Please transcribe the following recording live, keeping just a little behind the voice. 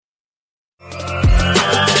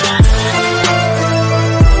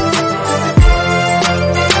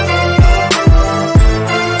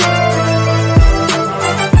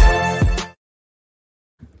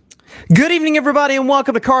evening, everybody, and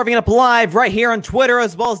welcome to Carving It Up Live right here on Twitter,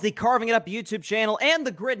 as well as the Carving It Up YouTube channel and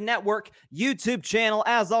the Grid Network YouTube channel.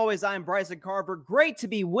 As always, I'm Bryson Carver. Great to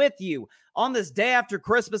be with you on this day after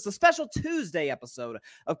Christmas, a special Tuesday episode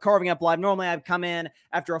of Carving Up Live. Normally, I'd come in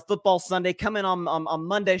after a football Sunday, come in on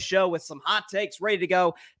Monday's show with some hot takes ready to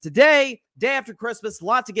go. Today, day after Christmas, a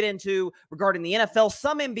lot to get into regarding the NFL,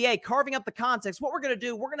 some NBA, carving up the context. What we're going to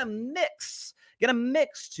do, we're going to mix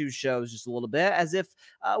two shows just a little bit, as if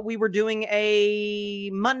we were doing a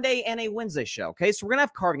Monday and a Wednesday show. Okay, so we're gonna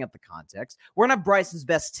have carving up the context. We're gonna have Bryson's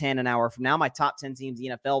best 10 an hour from now. My top 10 teams in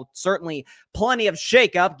the NFL. Certainly plenty of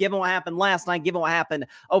shakeup given what happened last night, given what happened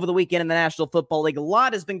over the weekend in the National Football League. A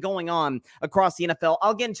lot has been going on across the NFL.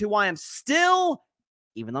 I'll get into why I'm still,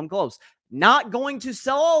 even though I'm close, not going to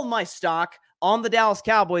sell all my stock on the Dallas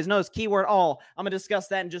Cowboys. Notice keyword all. I'm going to discuss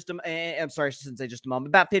that in just I'm sorry, I shouldn't say just a moment.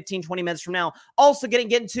 About 15, 20 minutes from now. Also get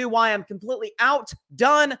into why I'm completely out,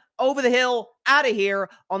 done, over the hill, out of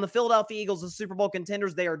here on the Philadelphia Eagles, the Super Bowl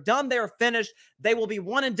contenders. They are done. They are finished. They will be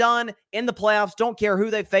one and done in the playoffs. Don't care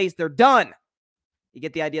who they face. They're done. You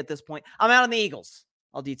get the idea at this point. I'm out on the Eagles.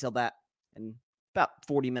 I'll detail that in about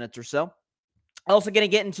 40 minutes or so. Also going to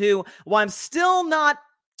get into why I'm still not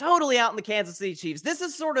totally out in the Kansas City Chiefs. This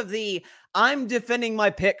is sort of the I'm defending my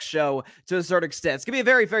pick show to a certain extent. It's going to be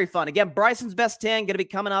very, very fun. Again, Bryson's best 10 going to be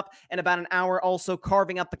coming up in about an hour. Also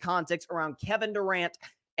carving up the context around Kevin Durant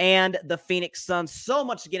and the Phoenix Suns. So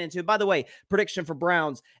much to get into. By the way, prediction for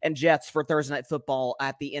Browns and Jets for Thursday Night Football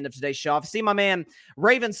at the end of today's show. I've seen my man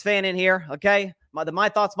Ravens fan in here, okay? My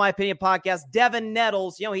Thoughts, My Opinion podcast. Devin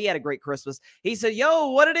Nettles, he had a great Christmas. He said, yo,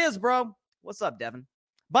 what it is, bro? What's up, Devin?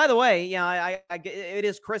 By the way, it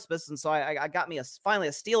is Christmas, and so I got me finally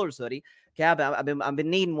a Steelers hoodie. Okay, I've been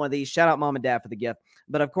needing one of these. Shout out Mom and Dad for the gift.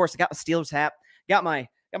 But of course, I got my Steelers hat. Got my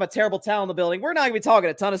terrible towel in the building. We're not gonna be talking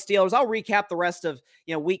a ton of Steelers. I'll recap the rest of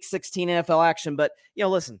Week 16 NFL action. But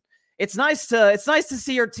listen, it's nice to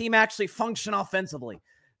see your team actually function offensively.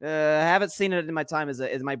 I haven't seen it in my time as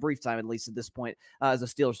my brief time, at least at this point, as a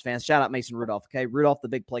Steelers fan. Shout out Mason Rudolph. Okay, Rudolph, the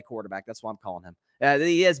big play quarterback. That's why I'm calling him.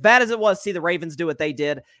 As bad as it was, see the Ravens do what they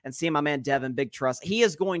did, and see my man Devin, big trust. He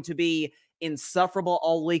is going to be insufferable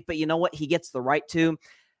all week, but you know what? He gets the right to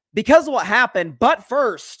because of what happened. But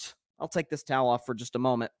first, I'll take this towel off for just a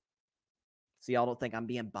moment, so y'all don't think I'm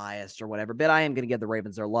being biased or whatever. But I am going to give the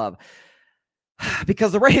Ravens their love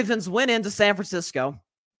because the Ravens went into San Francisco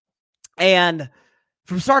and,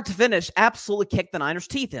 from start to finish, absolutely kicked the Niners'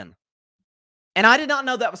 teeth in. And I did not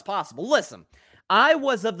know that was possible. Listen, I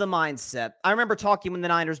was of the mindset. I remember talking when the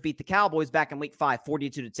Niners beat the Cowboys back in Week 5,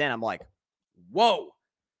 42-10. I'm like, whoa.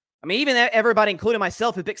 I mean, even everybody, including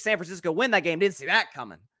myself, who picked San Francisco to win that game, didn't see that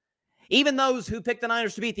coming. Even those who picked the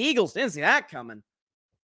Niners to beat the Eagles didn't see that coming.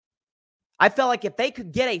 I felt like if they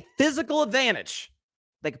could get a physical advantage,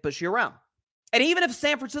 they could push you around. And even if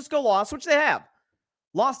San Francisco lost, which they have,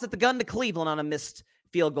 lost at the gun to Cleveland on a missed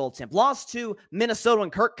field goal attempt, lost to Minnesota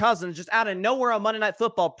and Kirk Cousins just out of nowhere on Monday Night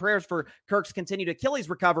Football. Prayers for Kirk's continued Achilles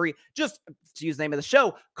recovery. Just to use the name of the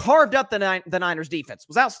show, carved up the Niners defense.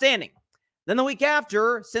 Was outstanding. Then the week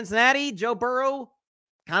after, Cincinnati, Joe Burrow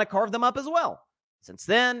kind of carved them up as well. Since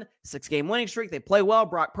then, 6-game winning streak. They play well.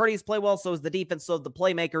 Brock Purdy's play well. So is the defense. So the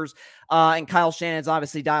playmakers. And Kyle Shanahan's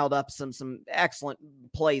obviously dialed up some excellent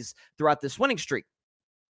plays throughout this winning streak.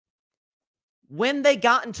 When they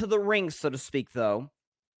got into the ring, so to speak, though,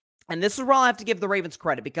 and this is where I'll have to give the Ravens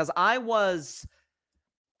credit, because I don't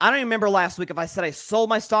even remember last week if I said I sold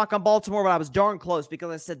my stock on Baltimore, but I was darn close, because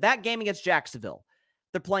I said that game against Jacksonville,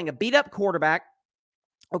 they're playing a beat-up quarterback.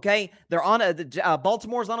 Okay, they're on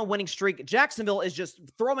Baltimore's on a winning streak. Jacksonville is just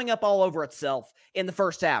throwing up all over itself in the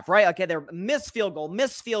first half, right? Okay, they're missed field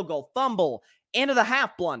goal, fumble, into the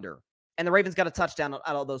half blunder. And the Ravens got a touchdown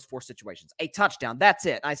out of those 4 situations. A touchdown. That's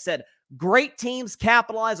it. I said, great teams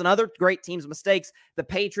capitalize on other great teams' mistakes. The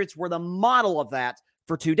Patriots were the model of that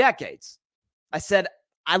for 2 decades. I said,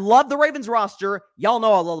 I love the Ravens roster. Y'all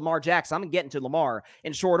know I love Lamar Jackson. I'm getting to Lamar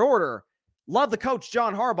in short order. Love the coach,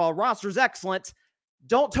 John Harbaugh. Roster's excellent.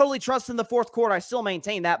 Don't totally trust in the fourth quarter. I still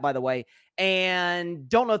maintain that, by the way. And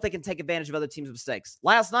don't know if they can take advantage of other teams' mistakes.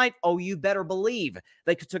 Last night, you better believe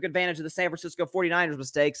they took advantage of the San Francisco 49ers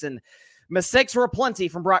mistakes. And mistakes were aplenty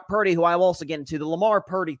from Brock Purdy, who I will also get into. The Lamar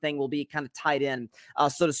Purdy thing will be kind of tied in,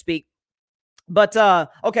 so to speak. But,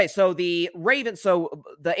 okay, so the Ravens,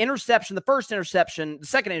 the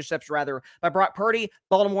second interception, rather, by Brock Purdy,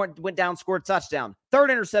 Baltimore went down, scored a touchdown. Third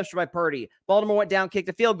interception by Purdy, Baltimore went down, kicked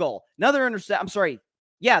a field goal. Another interception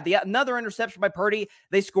by Purdy,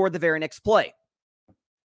 they scored the very next play.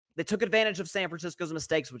 They took advantage of San Francisco's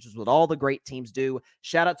mistakes, which is what all the great teams do.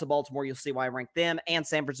 Shout out to Baltimore. You'll see why I rank them and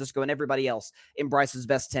San Francisco and everybody else in Bryce's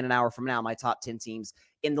best 10 an hour from now, my top 10 teams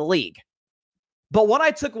in the league. But what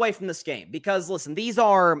I took away from this game, because listen, these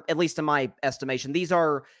are, at least in my estimation, these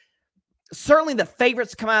are certainly the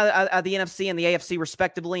favorites to come out of the NFC and the AFC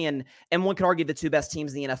respectively, and one could argue the two best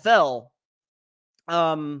teams in the NFL.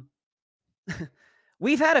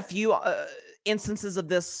 We've had a few instances of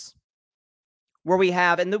this where we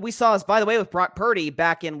have, and we saw this, by the way, with Brock Purdy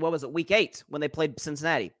back in, week 8 when they played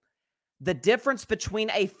Cincinnati. The difference between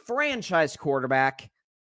a franchise quarterback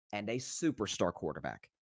and a superstar quarterback.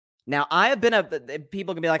 Now, I have been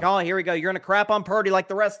people can be like, oh, here we go. You're going to crap on Purdy like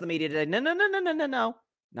the rest of the media today. No.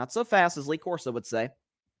 Not so fast, as Lee Corso would say.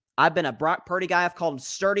 I've been a Brock Purdy guy. I've called him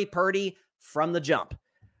Sturdy Purdy from the jump.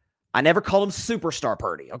 I never called him Superstar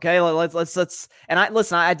Purdy. Okay, let's. And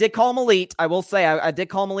I did call him elite. I will say I did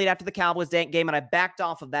call him elite after the Cowboys game, and I backed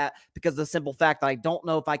off of that because of the simple fact that I don't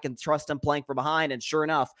know if I can trust him playing from behind. And sure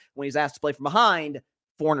enough, when he's asked to play from behind,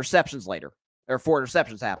 4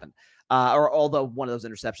 interceptions happened. Or although one of those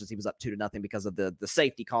interceptions he was up 2-0 because of the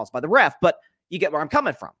safety caused by the ref. But you get where I'm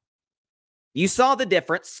coming from. You saw the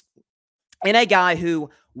difference in a guy who,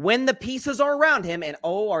 when the pieces are around him, and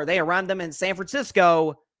are they around him in San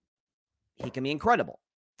Francisco, he can be incredible.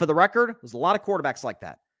 For the record, there's a lot of quarterbacks like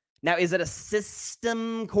that. Now, is it a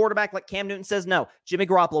system quarterback like Cam Newton says? No. Jimmy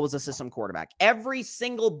Garoppolo was a system quarterback. Every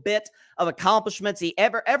single bit of accomplishments he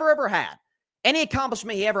ever had, any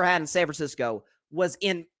accomplishment he ever had in San Francisco was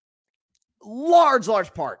in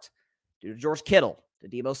large part due to George Kittle, to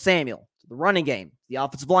Deebo Samuel, to the running game, the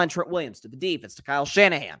offensive line, Trent Williams, to the defense, to Kyle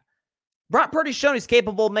Shanahan. Brock Purdy's shown he's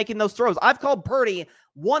capable of making those throws. I've called Purdy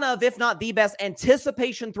one of, if not the best,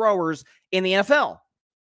 anticipation throwers in the NFL.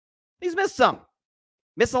 He's missed some.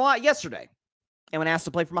 Missed a lot yesterday. And when asked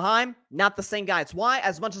to play from behind, not the same guy. It's why,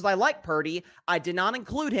 as much as I like Purdy, I did not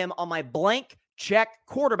include him on my blank check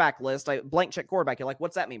quarterback list. Blank check quarterback. You're like,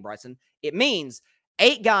 what's that mean, Bryson? It means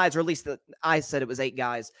 8 guys, or at least I said it was 8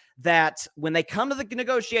 guys, that when they come to the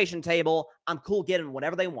negotiation table, I'm cool getting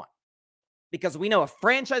whatever they want. Because we know a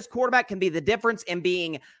franchise quarterback can be the difference in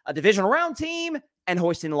being a divisional round team and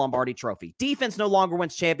hoisting the Lombardi Trophy. Defense no longer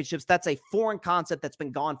wins championships. That's a foreign concept that's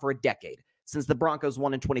been gone for a decade, since the Broncos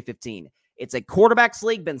won in 2015. It's a quarterback's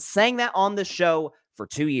league. Been saying that on this show for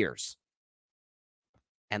 2 years.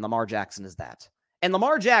 And Lamar Jackson is that. And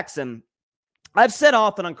Lamar Jackson, I've said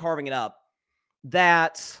often on Carving It Up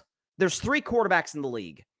that there's 3 quarterbacks in the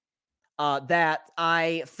league that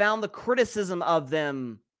I found the criticism of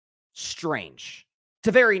them strange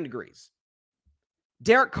to varying degrees.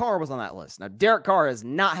 Derek Carr was on that list. Now, Derek Carr is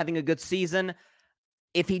not having a good season.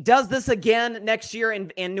 If he does this again next year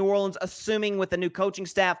in New Orleans, assuming with the new coaching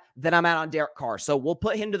staff, then I'm out on Derek Carr. So we'll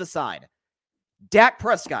put him to the side. Dak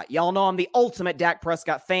Prescott. Y'all know I'm the ultimate Dak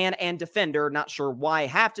Prescott fan and defender. Not sure why I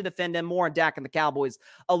have to defend him. More on Dak and the Cowboys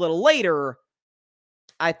a little later.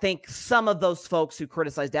 I think some of those folks who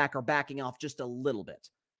criticize Dak are backing off just a little bit.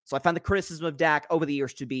 So I find the criticism of Dak over the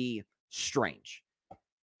years to be strange.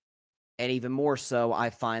 And even more so, I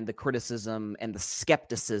find the criticism and the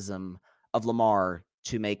skepticism of Lamar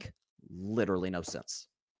to make literally no sense.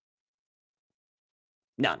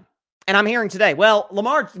 None. And I'm hearing today, well,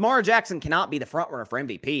 Lamar Jackson cannot be the front runner for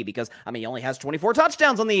MVP because, he only has 24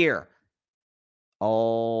 touchdowns on the year.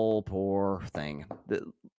 Oh, poor thing.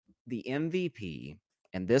 The MVP,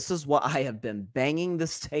 and this is what I have been banging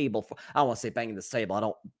this table for. I don't want to say banging this table. I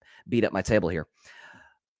don't beat up my table here.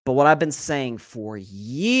 But what I've been saying for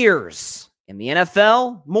years in the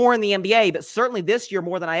NFL, more in the NBA, but certainly this year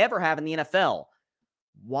more than I ever have in the NFL,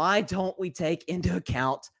 why don't we take into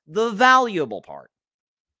account the valuable part?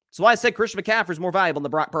 So I said Christian McCaffrey is more valuable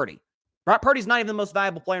than Brock Purdy. Brock Purdy's not even the most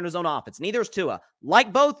valuable player in his own offense. Neither is Tua.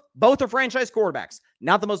 Like both are franchise quarterbacks.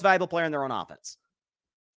 Not the most valuable player in their own offense.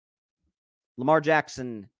 Lamar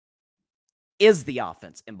Jackson is the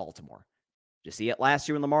offense in Baltimore. Did you see it last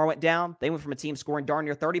year when Lamar went down? They went from a team scoring darn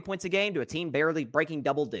near 30 points a game to a team barely breaking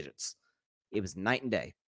double digits. It was night and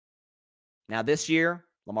day. Now this year,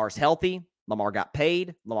 Lamar's healthy. Lamar got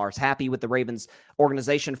paid. Lamar's happy with the Ravens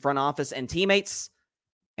organization, front office, and teammates.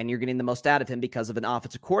 And you're getting the most out of him because of an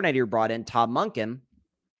offensive coordinator you brought in, Todd Monken,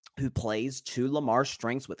 who plays to Lamar's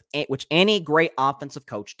strengths, which any great offensive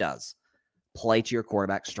coach does. Play to your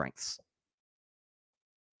quarterback's strengths.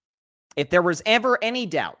 If there was ever any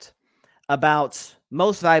doubt about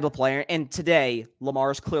most valuable player, and today,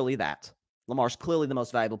 Lamar is clearly that. Lamar's clearly the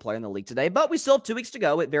most valuable player in the league today, but we still have 2 weeks to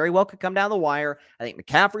go. It very well could come down the wire. I think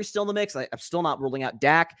McCaffrey's still in the mix. I'm still not ruling out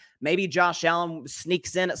Dak. Maybe Josh Allen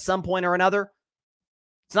sneaks in at some point or another.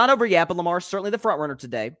 It's not over yet, but Lamar's certainly the front runner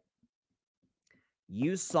today.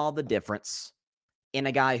 You saw the difference in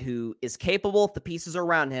a guy who is capable if the pieces are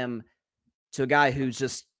around him to a guy who's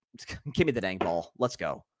just, give me the dang ball. Let's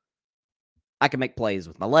go. I can make plays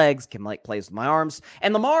with my legs, can make plays with my arms.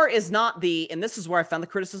 And Lamar is not and this is where I found the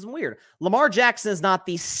criticism weird. Lamar Jackson is not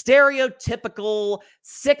the stereotypical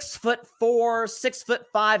 6'4",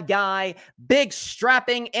 6'5" guy, big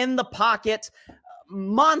strapping in the pocket,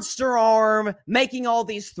 monster arm, making all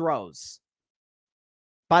these throws.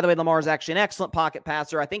 By the way, Lamar is actually an excellent pocket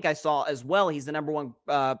passer. I think I saw as well he's the number one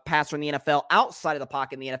passer in the NFL outside of the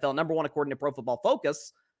pocket in the NFL, number one according to Pro Football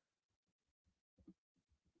Focus.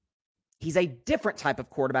 He's a different type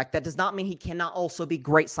of quarterback. That does not mean he cannot also be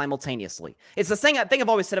great simultaneously. It's the thing I've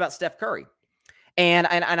always said about Steph Curry. And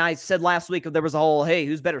I said last week there was a whole, hey,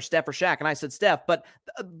 who's better, Steph or Shaq? And I said Steph, but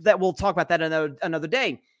that we'll talk about that another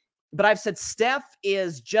day. But I've said Steph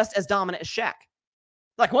is just as dominant as Shaq.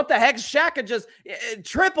 Like, what the heck? Shaq could just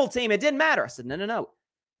triple team. It didn't matter. I said, no.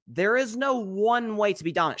 There is no one way to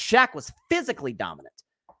be dominant. Shaq was physically dominant.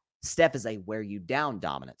 Steph is a wear you down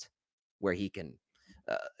dominant, where he can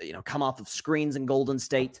come off of screens in Golden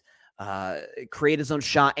State, create his own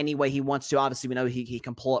shot any way he wants to. Obviously, we know he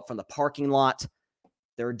can pull up from the parking lot.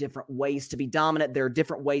 There are different ways to be dominant. There are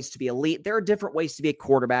different ways to be elite. There are different ways to be a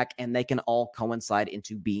quarterback, and they can all coincide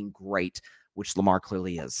into being great, which Lamar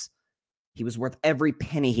clearly is. He was worth every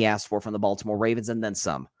penny he asked for from the Baltimore Ravens and then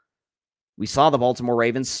some. We saw the Baltimore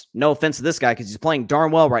Ravens, no offense to this guy because he's playing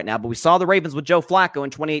darn well right now, but we saw the Ravens with Joe Flacco in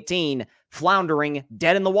 2018 floundering,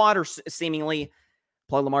 dead in the water seemingly.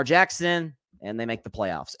 Play Lamar Jackson, and they make the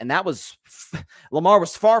playoffs. And that was, Lamar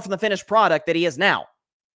was far from the finished product that he is now.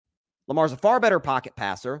 Lamar's a far better pocket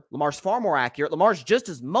passer. Lamar's far more accurate. Lamar's just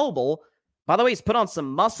as mobile. By the way, he's put on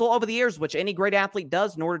some muscle over the years, which any great athlete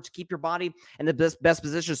does in order to keep your body in the best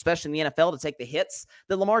position, especially in the NFL, to take the hits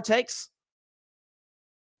that Lamar takes.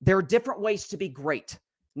 There are different ways to be great.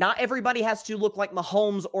 Not everybody has to look like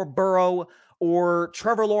Mahomes or Burrow or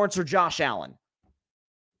Trevor Lawrence or Josh Allen.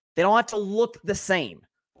 They don't have to look the same.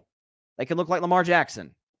 They can look like Lamar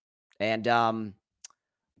Jackson. And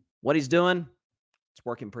what he's doing, it's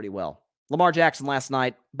working pretty well. Lamar Jackson last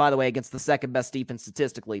night, by the way, against the second best defense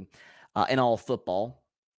statistically in all of football.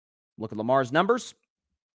 Look at Lamar's numbers.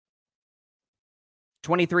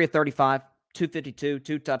 23 of 35, 252,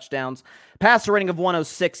 2 touchdowns. Passer rating of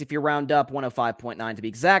 106 if you round up, 105.9 to be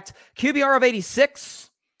exact. QBR of 86.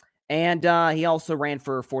 And he also ran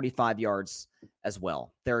for 45 yards as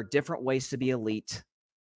well. There are different ways to be elite.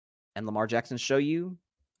 And Lamar Jackson show you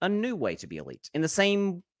a new way to be elite. In the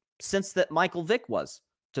same sense that Michael Vick was,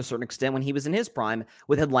 to a certain extent, when he was in his prime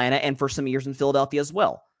with Atlanta and for some years in Philadelphia as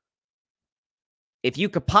well. If you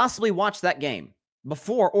could possibly watch that game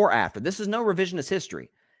before or after, this is no revisionist history,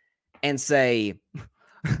 and say,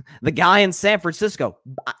 the guy in San Francisco,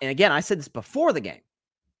 and again, I said this before the game,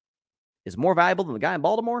 is more valuable than the guy in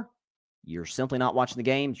Baltimore, you're simply not watching the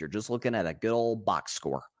games. You're just looking at a good old box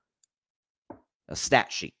score, a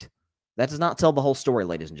stat sheet. That does not tell the whole story,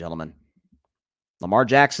 ladies and gentlemen. Lamar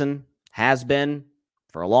Jackson has been,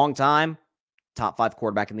 for a long time, top 5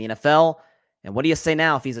 quarterback in the NFL. And what do you say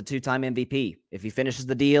now if he's a 2-time MVP? If he finishes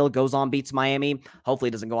the deal, goes on, beats Miami, hopefully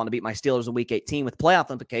he doesn't go on to beat my Steelers in Week 18 with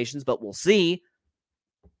playoff implications, but we'll see.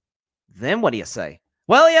 Then what do you say?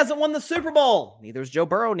 Well, he hasn't won the Super Bowl. Neither is Joe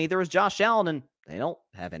Burrow, neither is Josh Allen, and they don't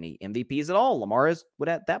have any MVPs at all. Lamar would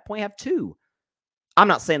at that point have 2. I'm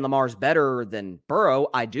not saying Lamar's better than Burrow.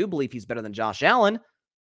 I do believe he's better than Josh Allen.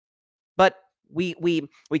 But we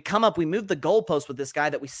move the goalpost with this guy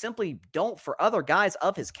that we simply don't for other guys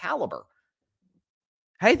of his caliber.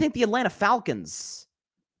 How do you think the Atlanta Falcons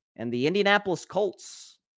and the Indianapolis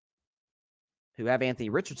Colts, who have Anthony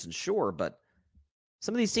Richardson, sure, but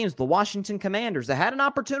some of these teams, the Washington Commanders, that had an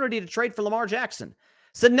opportunity to trade for Lamar Jackson,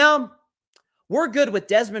 said, no, we're good with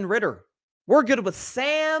Desmond Ridder. We're good with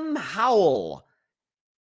Sam Howell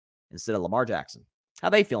instead of Lamar Jackson. How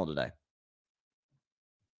they feeling today?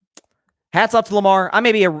 Hats off to Lamar. I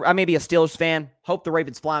may be a Steelers fan. Hope the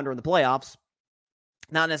Ravens flounder in the playoffs.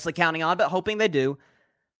 Not necessarily counting on, but hoping they do.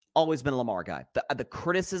 Always been a Lamar guy. The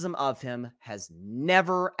criticism of him has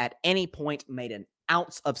never at any point made an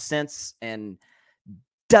ounce of sense and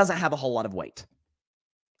doesn't have a whole lot of weight.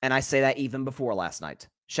 And I say that even before last night.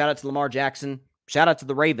 Shout out to Lamar Jackson. Shout out to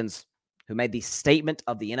the Ravens, who made the statement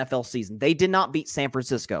of the NFL season. They did not beat San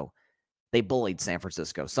Francisco. They bullied San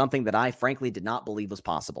Francisco, something that I frankly did not believe was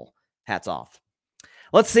possible. Hats off.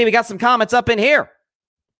 Let's see. We got some comments up in here.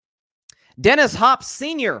 Dennis Hopp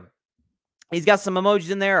Sr. He's got some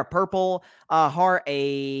emojis in there. A purple heart,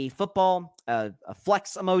 a football, a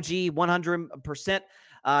flex emoji, 100%.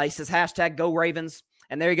 He says, hashtag go Ravens.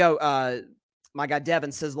 And there you go. My guy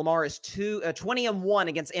Devin says Lamar is 20-1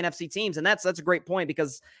 against NFC teams, and that's a great point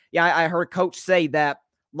because, I heard Coach say that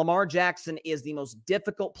Lamar Jackson is the most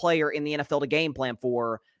difficult player in the NFL to game plan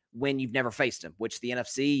for when you've never faced him, which the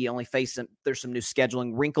NFC, you only face him. There's some new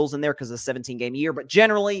scheduling wrinkles in there because of the 17-game year, but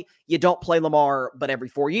generally, you don't play Lamar but every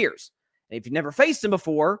 4 years. And if you've never faced him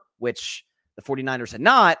before, which the 49ers had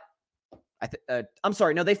not, I'm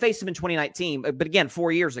sorry, no, they faced him in 2019, but again,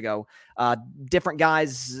 4 years ago. Different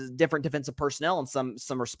guys, different defensive personnel in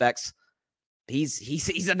some respects.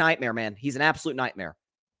 He's a nightmare, man. He's an absolute nightmare.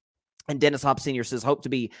 And Dennis Hop Sr. says, hope to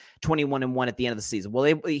be 21-1 at the end of the season.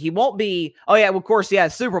 Well, he won't be. Oh, yeah, well, of course, yeah,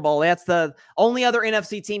 Super Bowl. That's the only other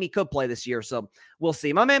NFC team he could play this year, so we'll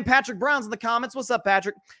see. My man Patrick Brown's in the comments. What's up,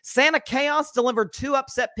 Patrick? Santa Chaos delivered 2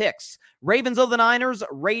 upset picks. Ravens over the Niners,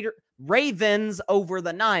 Ravens over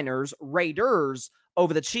the Niners, Raiders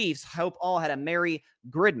over the Chiefs. Hope all had a Merry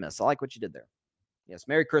Gridmas. I like what you did there. Yes,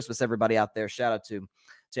 Merry Christmas, everybody out there. Shout out to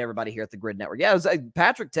everybody here at the Grid Network. Yeah, it was,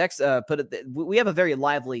 Patrick Tex put it. We have a very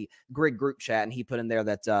lively Grid group chat, and he put in there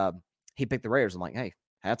that he picked the Raiders. I'm like, hey,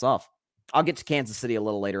 hats off. I'll get to Kansas City a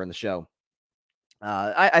little later in the show.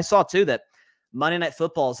 I saw, too, that Monday Night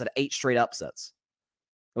Football has had 8 straight upsets,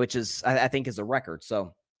 which is, I think, is a record.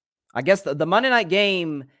 So I guess the Monday night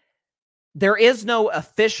game, there is no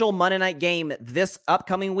official Monday night game this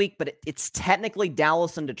upcoming week, but it's technically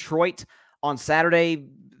Dallas and Detroit on Saturday,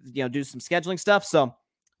 do some scheduling stuff. So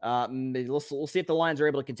we'll see if the Lions are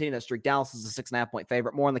able to continue that streak. Dallas is a 6.5-point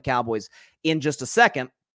favorite. More on the Cowboys in just a second.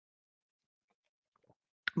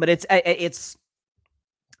 But it's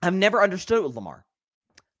I've never understood it with Lamar.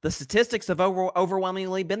 The statistics have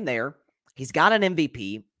overwhelmingly been there. He's got an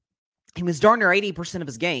MVP. He was darn near 80% of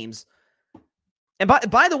his games. And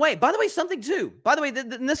by the way, something too. By the way,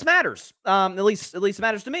 this matters. At least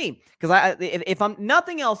matters to me because if I'm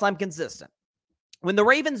nothing else, I'm consistent. When the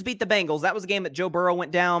Ravens beat the Bengals, that was a game that Joe Burrow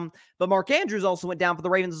went down, but Mark Andrews also went down for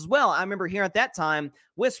the Ravens as well. I remember hearing at that time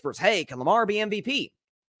whispers, "Hey, can Lamar be MVP?"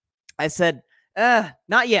 I said,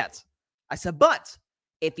 "Not yet." I said, "But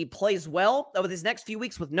if he plays well over these next few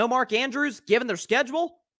weeks with no Mark Andrews, given their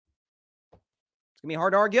schedule, it's gonna be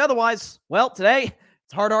hard to argue otherwise." Well, today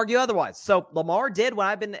it's hard to argue otherwise. So Lamar did what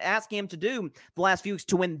I've been asking him to do the last few weeks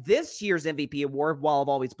to win this year's MVP award while I've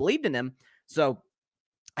always believed in him. So,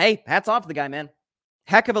 hey, hats off to the guy, man.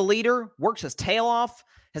 Heck of a leader, works his tail off,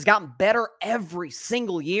 has gotten better every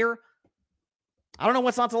single year. I don't know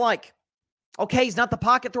what's not to like. Okay, he's not the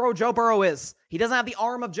pocket thrower Joe Burrow is. He doesn't have the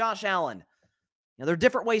arm of Josh Allen. There are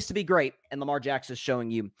different ways to be great, and Lamar Jackson is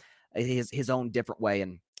showing you his own different way,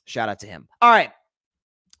 and shout out to him. All right,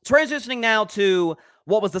 transitioning now to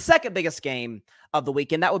what was the second biggest game of the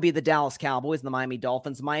weekend. That would be the Dallas Cowboys and the Miami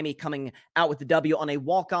Dolphins. Miami coming out with the W on a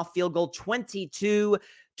walk-off field goal,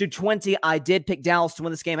 22-20. I did pick Dallas to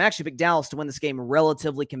win this game. I actually picked Dallas to win this game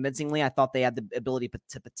relatively convincingly. I thought they had the ability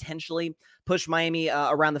to potentially push Miami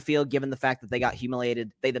around the field, given the fact that they got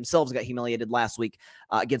humiliated. They themselves got humiliated last week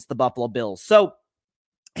against the Buffalo Bills. So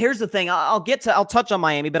here's the thing. I'll touch on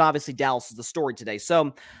Miami, but obviously Dallas is the story today.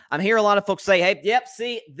 So I'm hearing a lot of folks say, hey, yep,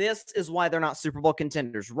 see, this is why they're not Super Bowl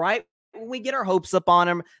contenders, right? When we get our hopes up on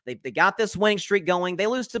them, they got this winning streak going. They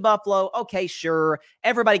lose to Buffalo. Okay, sure.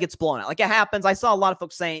 Everybody gets blown out. Like it happens. I saw a lot of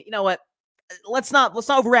folks saying, you know what? Let's not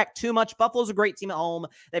overreact too much. Buffalo's a great team at home.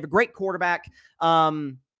 They have a great quarterback.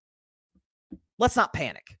 Let's not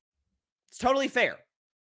panic. It's totally fair.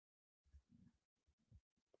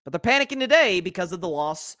 But they're panicking today because of the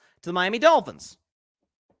loss to the Miami Dolphins.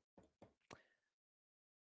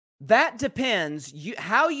 That depends.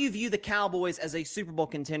 How you view the Cowboys as a Super Bowl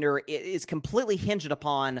contender is completely hinged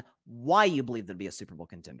upon why you believe them to be a Super Bowl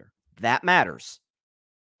contender. That matters.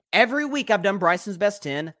 Every week I've done Bryson's Best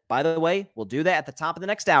 10. By the way, we'll do that at the top of the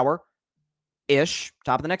next hour-ish.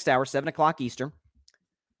 Top of the next hour, 7 o'clock Eastern.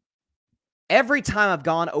 Every time I've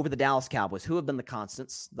gone over the Dallas Cowboys, who have been the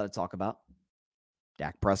constants that I talk about?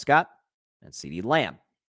 Dak Prescott and CeeDee Lamb.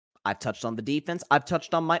 I've touched on the defense. I've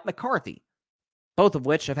touched on Mike McCarthy. Both of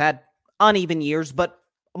which have had uneven years, but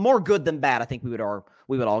more good than bad, I think we would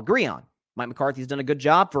all agree on. Mike McCarthy's done a good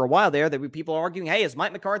job for a while there. There were people arguing, hey, is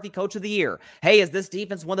Mike McCarthy coach of the year? Hey, is this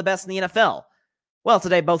defense one of the best in the NFL? Well,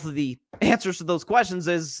 today, both of the answers to those questions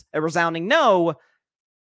is a resounding no,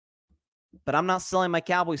 but I'm not selling my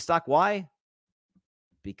Cowboys stock. Why?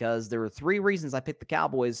 Because there were 3 reasons I picked the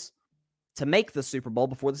Cowboys to make the Super Bowl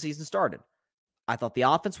before the season started. I thought the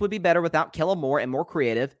offense would be better without Kellen Moore and more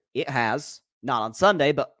creative. It has. Not on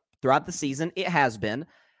Sunday, but throughout the season, it has been.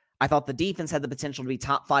 I thought the defense had the potential to be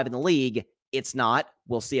top 5 in the league. It's not.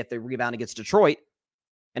 We'll see if they rebound against Detroit.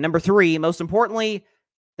 And number 3, most importantly,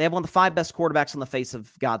 they have one of the 5 best quarterbacks on the face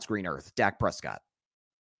of God's green earth, Dak Prescott.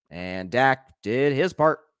 And Dak did his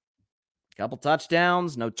part. Couple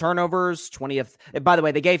touchdowns, no turnovers, 20th. By the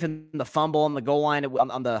way, they gave him the fumble on the goal line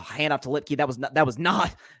on the handoff to Lipke. That was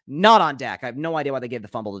not on Dak. I have no idea why they gave the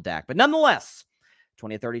fumble to Dak. But nonetheless,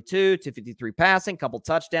 20 of 32, 253 passing, couple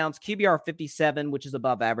touchdowns, QBR 57, which is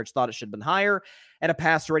above average. Thought it should have been higher, and a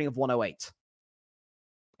passer rating of 108.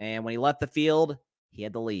 And when he left the field, he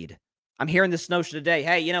had the lead. I'm hearing this notion today.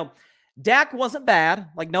 Hey, Dak wasn't bad.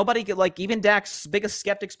 Like, nobody could, like, even Dak's biggest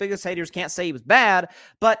skeptics, biggest haters can't say he was bad,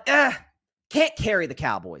 but can't carry the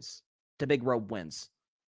Cowboys to big road wins.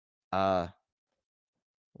 They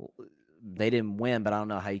didn't win, but I don't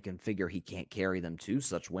know how you can figure he can't carry them to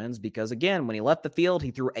such wins because, again, when he left the field,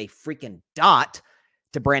 he threw a freaking dot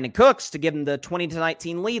to Brandon Cooks to give him the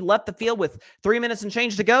 20-19 lead, left the field with 3 minutes and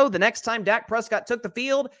change to go. The next time Dak Prescott took the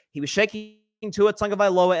field, he was shaking Tua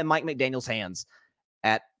Tagovailoa and Mike McDaniel's hands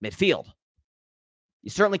at midfield. You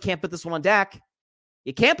certainly can't put this one on Dak.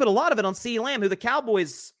 You can't put a lot of it on CeeDee Lamb, who the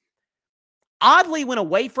Cowboys oddly went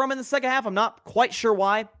away from in the second half. I'm not quite sure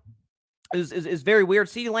why. It's very weird.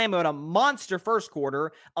 CeeDee Lamb had a monster first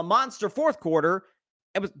quarter, a monster fourth quarter,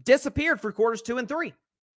 and was disappeared for quarters 2 and 3.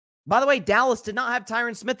 By the way, Dallas did not have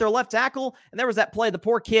Tyron Smith, their left tackle, and there was that play, the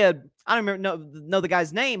poor kid, I don't know the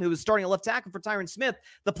guy's name, who was starting a left tackle for Tyron Smith.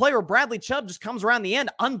 The play where Bradley Chubb just comes around the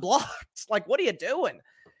end unblocked. Like, what are you doing?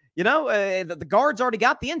 The guard's already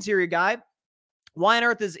got the interior guy. Why on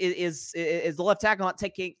earth is the left tackle not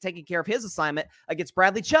taking care of his assignment against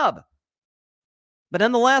Bradley Chubb? But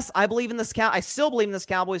nonetheless, I still believe in this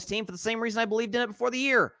Cowboys team for the same reason I believed in it before the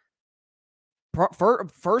year.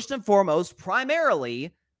 First and foremost,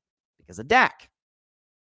 primarily because of Dak.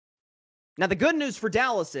 Now, the good news for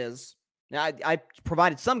Dallas is, I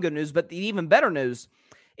provided some good news, but the even better news,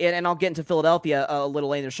 and I'll get into Philadelphia a little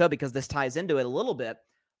later in the show because this ties into it a little bit,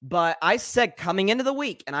 but I said coming into the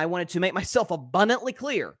week, and I wanted to make myself abundantly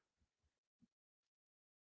clear,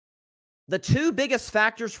 the two biggest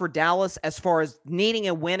factors for Dallas as far as needing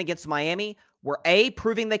a win against Miami were A,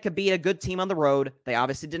 proving they could beat a good team on the road. They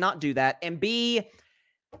obviously did not do that. And B,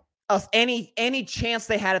 any chance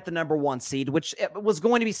they had at the number 1 seed, which was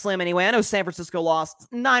going to be slim anyway. I know San Francisco lost.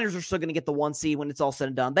 Niners are still going to get the 1 seed when it's all said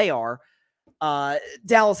and done. They are.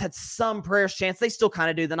 Dallas had some prayers chance. They still kind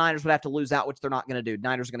of do. The Niners would have to lose out, which they're not going to do.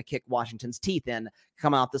 Niners are going to kick Washington's teeth in,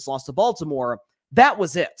 come out this loss to Baltimore. That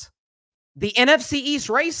was it. The NFC East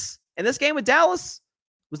race in this game with Dallas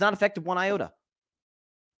was not affected one iota.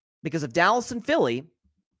 Because if Dallas and Philly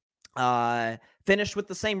finished with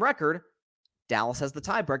the same record, Dallas has the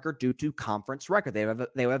tiebreaker due to conference record. They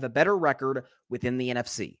have a better record within the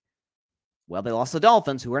NFC. Well, they lost the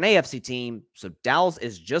Dolphins, who are an AFC team, so Dallas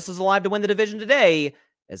is just as alive to win the division today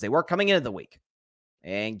as they were coming into the week.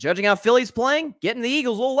 And judging how Philly's playing, getting the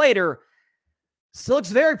Eagles a little later, still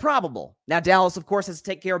looks very probable. Now, Dallas, of course, has to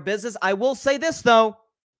take care of business. I will say this, though.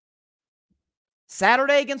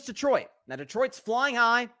 Saturday against Detroit. Now, Detroit's flying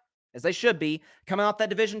high, as they should be, coming off that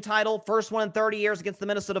division title, first one in 30 years against the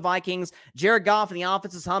Minnesota Vikings. Jared Goff and the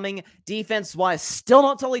offense is humming. Defense-wise, still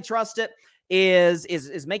don't totally trust it.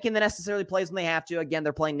 Is making the necessary plays when they have to. Again,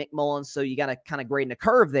 they're playing Nick Mullins, so you got to kind of grade in a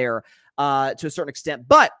curve there to a certain extent.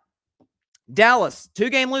 But Dallas,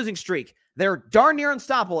 2-game losing streak. They're darn near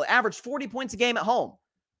unstoppable. Average 40 points a game at home.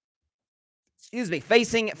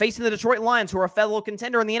 Facing the Detroit Lions, who are a fellow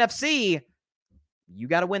contender in the NFC. You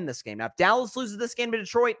got to win this game. Now, if Dallas loses this game to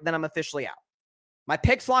Detroit, then I'm officially out. My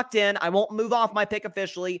pick's locked in. I won't move off my pick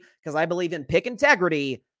officially because I believe in pick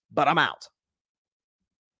integrity, but I'm out.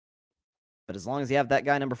 But as long as you have that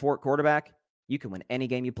guy number 4 at quarterback, you can win any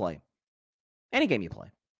game you play. Any game you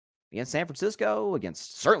play. Against San Francisco,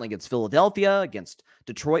 certainly against Philadelphia, against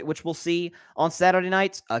Detroit, which we'll see on Saturday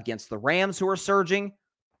nights, against the Rams, who are surging,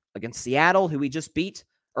 against Seattle, who we just beat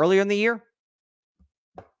earlier in the year.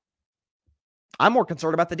 I'm more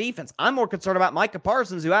concerned about the defense. I'm more concerned about Micah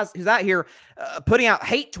Parsons, who's out here putting out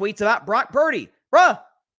hate tweets about Brock Purdy. Bruh,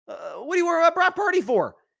 what do you worry about Brock Purdy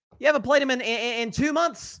for? You haven't played him in 2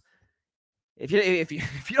 months. If you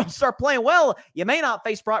don't start playing well, you may not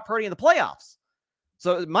face Brock Purdy in the playoffs.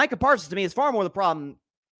 So Micah Parsons, to me, is far more the problem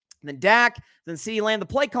than Dak, than CeeDee Lamb. The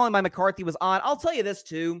play calling by McCarthy was odd. I'll tell you this,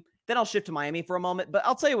 too. Then I'll shift to Miami for a moment. But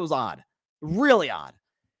I'll tell you it was odd. Really odd.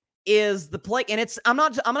 Is the play, and I'm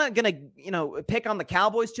not going to, pick on the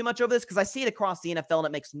Cowboys too much over this because I see it across the NFL and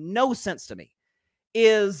it makes no sense to me.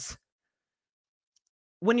 Is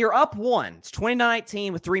when you're up 1, it's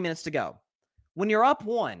 20-19 with 3 minutes to go. When you're up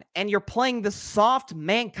 1 and you're playing the soft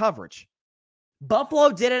man coverage, Buffalo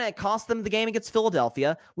did it and it cost them the game against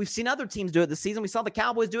Philadelphia. We've seen other teams do it this season. We saw the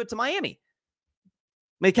Cowboys do it to Miami. I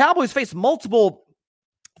mean, the Cowboys faced multiple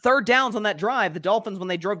third downs on that drive, the Dolphins, when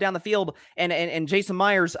they drove down the field and Jason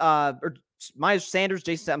Myers, Sanders,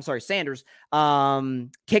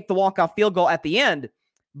 kicked the walk-off field goal at the end.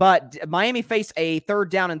 But Miami faced a 3rd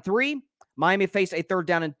down and 3. Miami faced a 3rd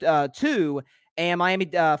down and 2. And Miami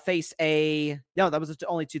faced that was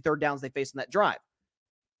only 2 third downs they faced in that drive.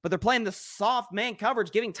 But they're playing the soft man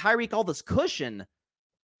coverage, giving Tyreek all this cushion.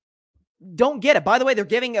 Don't get it. By the way, they're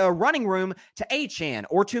giving a running room to Achane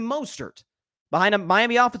or to Mostert behind a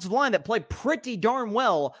Miami offensive line that played pretty darn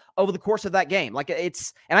well over the course of that game. And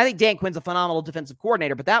I think Dan Quinn's a phenomenal defensive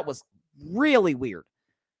coordinator, but that was really weird.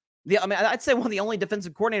 I'd say one of the only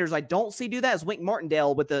defensive coordinators I don't see do that is Wink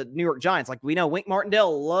Martindale with the New York Giants. Like, we know Wink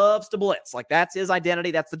Martindale loves to blitz. Like, that's his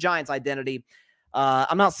identity. That's the Giants' identity.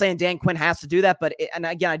 I'm not saying Dan Quinn has to do that, but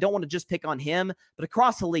again, I don't want to just pick on him, but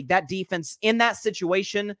across the league, that defense in that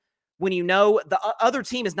situation, when you know the other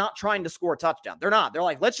team is not trying to score a touchdown. They're not. They're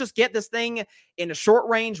like, let's just get this thing in a short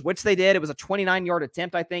range, which they did. It was a 29-yard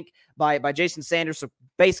attempt, I think, by Jason Sanders. So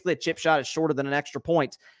basically a chip shot is shorter than an extra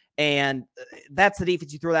point. And that's the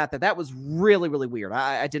defense you throw out there. That was really, really weird.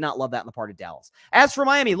 I did not love that in the part of Dallas. As for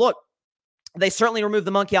Miami, look, they certainly removed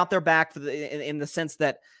the monkey out their back in the sense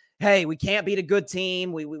that, hey, we can't beat a good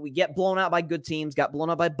team. We get blown out by good teams, got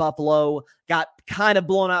blown out by Buffalo, got kind of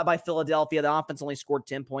blown out by Philadelphia. The offense only scored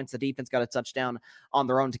 10 points. The defense got a touchdown on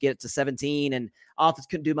their own to get it to 17. And offense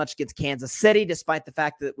couldn't do much against Kansas City, despite the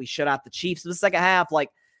fact that we shut out the Chiefs in the second half. Like,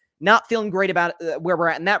 not feeling great about where we're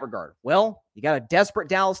at in that regard. Well, you got a desperate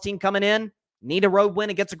Dallas team coming in, need a road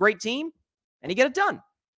win against a great team, and you get it done.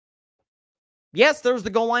 Yes, there's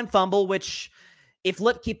the goal line fumble, which if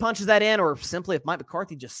Lipke punches that in, or simply if Mike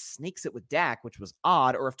McCarthy just sneaks it with Dak, which was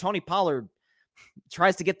odd, or if Tony Pollard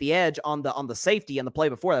tries to get the edge on the safety and the play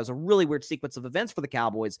before, that was a really weird sequence of events for the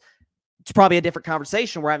Cowboys. It's probably a different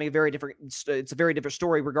conversation. We're having it's a very different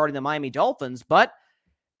story regarding the Miami Dolphins, but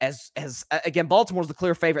as again, Baltimore's the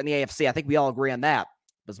clear favorite in the AFC. I think we all agree on that.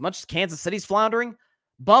 But as much as Kansas City's floundering,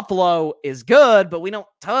 Buffalo is good, but we don't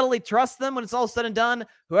totally trust them when it's all said and done.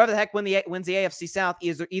 Whoever the heck wins the AFC South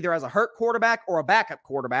either has a hurt quarterback or a backup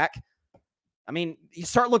quarterback. I mean, you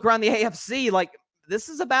start looking around the AFC, like, this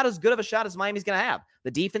is about as good of a shot as Miami's going to have.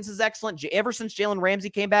 The defense is excellent. Ever since Jalen Ramsey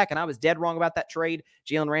came back, and I was dead wrong about that trade,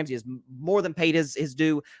 Jalen Ramsey has more than paid his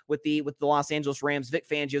due with the Los Angeles Rams. Vic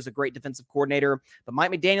Fangio is a great defensive coordinator, but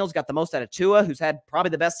Mike McDaniel's got the most out of Tua, who's had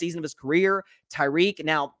probably the best season of his career. Tyreek,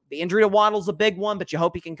 now the injury to Waddle's a big one, but you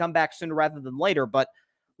hope he can come back sooner rather than later. But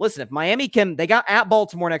listen, if Miami they got at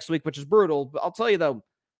Baltimore next week, which is brutal. But I'll tell you though,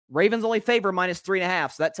 Ravens only favor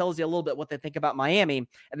 -3.5, so that tells you a little bit what they think about Miami.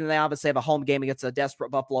 And then they obviously have a home game against a desperate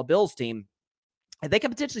Buffalo Bills team. And they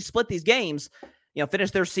can potentially split these games,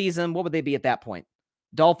 finish their season. What would they be at that point?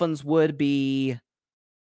 Dolphins would be,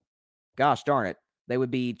 gosh darn it, they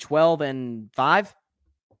would be 12-5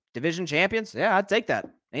 division champions. Yeah, I'd take that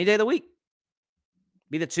any day of the week.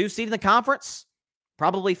 Be the 2 seed in the conference.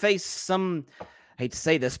 Probably face some, I hate to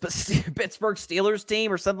say this, but Pittsburgh Steelers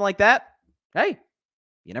team or something like that. Hey,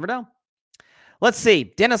 you never know. Let's see.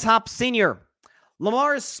 Dennis Hop Sr.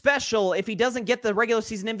 Lamar is special. If he doesn't get the regular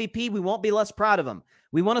season MVP, we won't be less proud of him.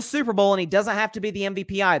 We won a Super Bowl, and he doesn't have to be the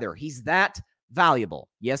MVP either. He's that valuable.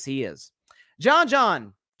 Yes, he is.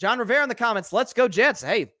 John Rivera in the comments. Let's go Jets.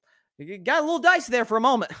 Hey, you got a little dicey there for a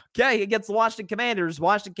moment. Okay, against the Washington Commanders.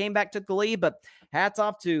 Washington came back, took the lead, but hats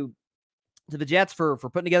off to the Jets for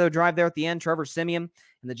putting together a drive there at the end. Trevor Siemian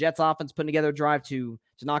and the Jets offense putting together a drive to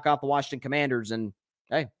knock off the Washington Commanders. And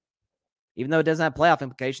hey, even though it doesn't have playoff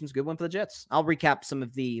implications, good one for the Jets. I'll recap some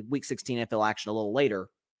of the Week 16 NFL action a little later.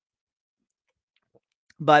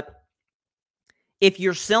 But if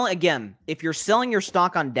you're selling your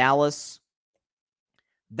stock on Dallas,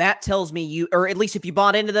 that tells me or at least if you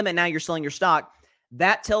bought into them and now you're selling your stock,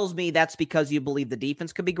 that tells me that's because you believe the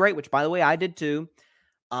defense could be great, which, by the way, I did too.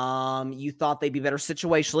 You thought they'd be better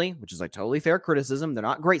situationally, which is like totally fair criticism. They're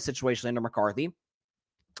not great situationally under McCarthy.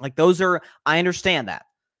 Like, I understand that.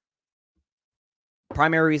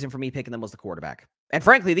 Primary reason for me picking them was the quarterback. And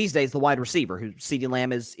frankly, these days, the wide receiver, who CeeDee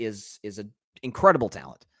Lamb is an incredible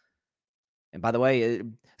talent. And by the way,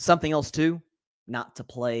 something else too, not to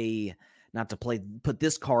put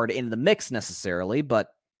this card in the mix necessarily,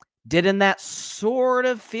 but didn't that sort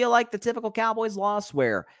of feel like the typical Cowboys loss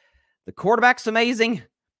where the quarterback's amazing?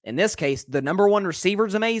 In this case, the number one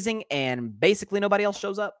receiver's amazing, and basically nobody else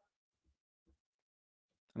shows up.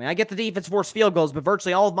 I mean, I get the defense forced field goals, but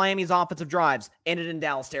virtually all of Miami's offensive drives ended in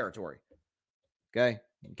Dallas territory. Okay?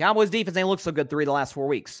 Cowboys defense ain't looked so good 3 of the last 4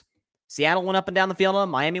 weeks. Seattle went up and down the field on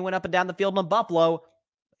them. Miami went up and down the field on them. Buffalo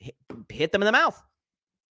hit them in the mouth.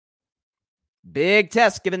 Big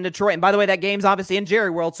test given Detroit. And by the way, that game's obviously in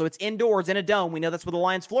Jerry World, so it's indoors in a dome. We know that's where the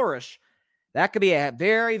Lions flourish. That could be a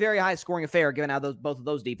very, very high-scoring affair, given how both of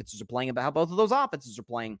those defenses are playing and how both of those offenses are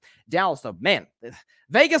playing. Dallas, though, man,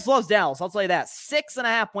 Vegas loves Dallas. I'll tell you that.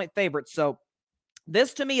 6.5-point favorites. So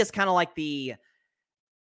this, to me, is kind of like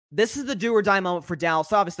this is the do-or-die moment for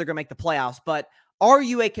Dallas. Obviously, they're going to make the playoffs, but are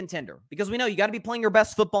you a contender? Because we know you got to be playing your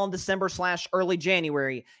best football in December/early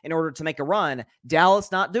January in order to make a run.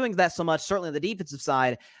 Dallas not doing that so much, certainly on the defensive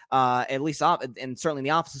side, at least, and certainly on the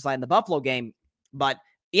offensive side in the Buffalo game. But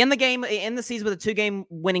in the season with a 2-game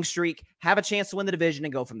winning streak, have a chance to win the division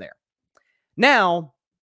and go from there. Now,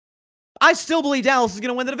 I still believe Dallas is going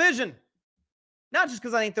to win the division. Not just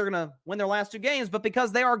because I think they're going to win their last 2 games, but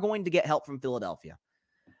because they are going to get help from Philadelphia.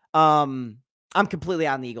 I'm completely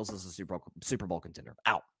out on the Eagles as a Super Bowl contender.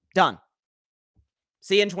 Out. Done.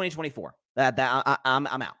 See you in 2024. I'm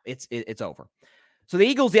out. It's over. So the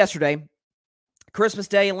Eagles yesterday, Christmas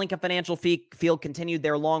Day, Lincoln Financial Field continued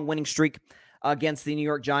their long winning streak against the New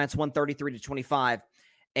York Giants, 133-25.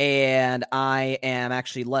 And I am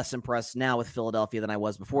actually less impressed now with Philadelphia than I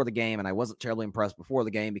was before the game. And I wasn't terribly impressed before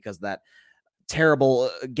the game because of that terrible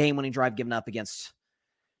game-winning drive given up against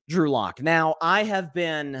Drew Lock. Now, I've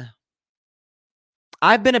been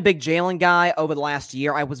a big Jalen guy over the last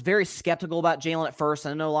year. I was very skeptical about Jalen at first.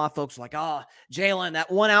 I know a lot of folks are like, oh, Jalen,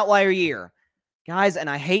 that one outlier year. Guys, and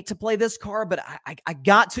I hate to play this card, but I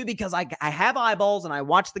got to because I have eyeballs and I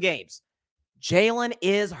watch the games. Jalen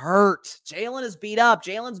is hurt. Jalen is beat up.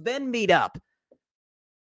 Jalen's been beat up.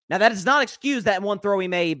 Now, that does not excuse that one throw he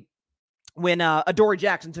made when Adoree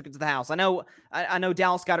Jackson took it to the house. I know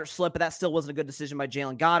Dallas Goedert slipped, but that still wasn't a good decision by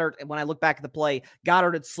Jalen Goedert. And when I look back at the play,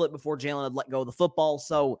 Goedert had slipped before Jalen had let go of the football.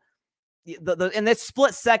 So in this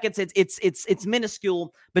split seconds, it's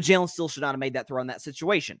minuscule, but Jalen still should not have made that throw in that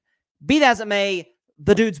situation. Be that as it may,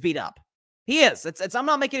 the dude's beat up. He is. I'm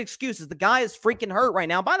not making excuses. The guy is freaking hurt right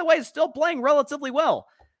now. By the way, he's still playing relatively well.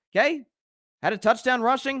 Okay? Had a touchdown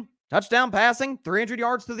rushing, touchdown passing, 300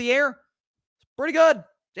 yards through the air. Pretty good.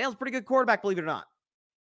 Jalen's a pretty good quarterback, believe it or not.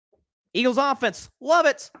 Eagles offense, love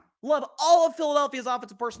it. Love all of Philadelphia's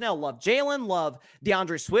offensive personnel. Love Jalen, love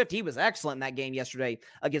DeAndre Swift. He was excellent in that game yesterday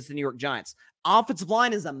against the New York Giants. Offensive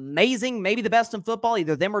line is amazing, maybe the best in football,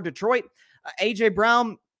 either them or Detroit. A.J.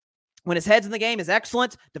 Brown, when his head's in the game, is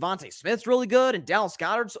excellent. Devontae Smith's really good, and Dallas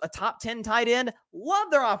Goedert's a top 10 tight end. Love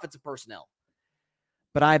their offensive personnel.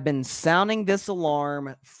 But I've been sounding this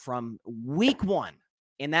alarm from week 1.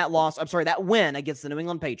 In that win against the New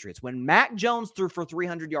England Patriots, when Mac Jones threw for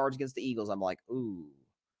 300 yards against the Eagles, I'm like, ooh,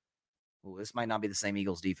 this might not be the same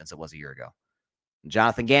Eagles defense it was a year ago.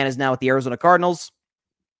 Jonathan Gann is now with the Arizona Cardinals.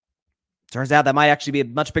 Turns out that might actually be a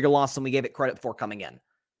much bigger loss than we gave it credit for coming in,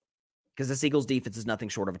 because this Eagles defense is nothing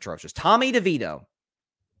short of atrocious. Tommy DeVito,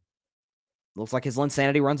 looks like his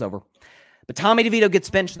insanity runs over, but Tommy DeVito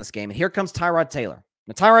gets benched in this game, and here comes Tyrod Taylor.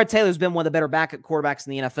 Now, Tyrod Taylor's been one of the better backup quarterbacks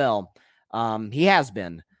in the NFL. He has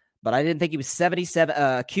been, but I didn't think he was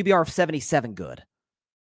QBR of 77 good.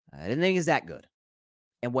 I didn't think he's that good.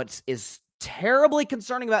 And what is terribly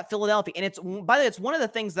concerning about Philadelphia, and it's one of the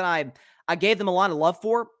things that I gave them a lot of love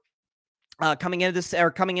for coming into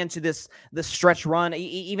this stretch run,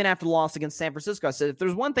 even after the loss against San Francisco. I said, if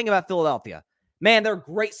there's one thing about Philadelphia, man, they're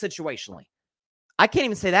great situationally. I can't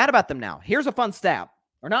even say that about them now. Here's a fun stat,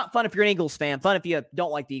 or not fun if you're an Eagles fan, fun if you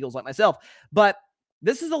don't like the Eagles like myself, but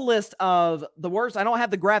this is a list of the worst. I don't have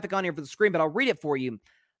the graphic on here for the screen, but I'll read it for you.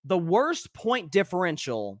 The worst point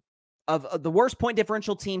differential of the worst point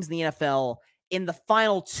differential teams in the NFL in the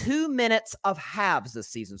final 2 minutes of halves this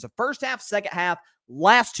season. So first half, second half,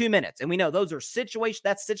 last 2 minutes. And we know those are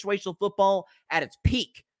that's situational football at its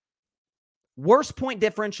peak. Worst point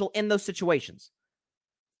differential in those situations.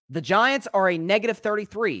 The Giants are a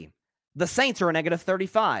 -33. The Saints are a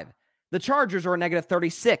 -35. The Chargers are a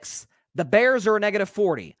 -36. The Bears are a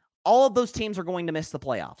 -40. All of those teams are going to miss the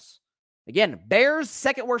playoffs. Again, Bears,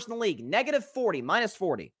 second worst in the league, -40,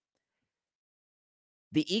 -40.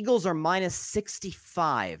 The Eagles are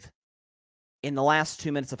 -65 in the last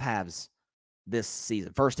 2 minutes of halves this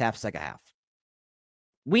season. First half, second half.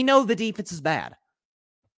 We know the defense is bad.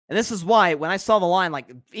 And this is why when I saw the line,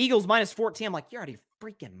 like Eagles -14, I'm like, you're out of your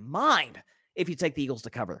freaking mind if you take the Eagles to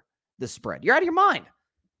cover this spread. You're out of your mind.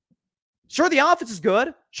 Sure, the offense is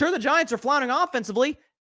good. Sure, the Giants are floundering offensively.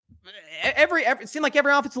 It seemed like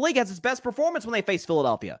every offensive league has its best performance when they face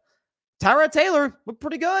Philadelphia. Tyrod Taylor looked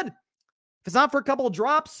pretty good. If it's not for a couple of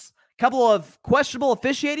drops, a couple of questionable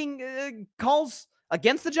officiating calls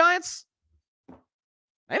against the Giants,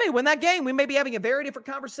 they may win that game. We may be having a very different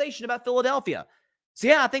conversation about Philadelphia. So,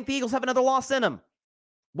 yeah, I think the Eagles have another loss in them.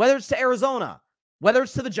 Whether it's to Arizona, Whether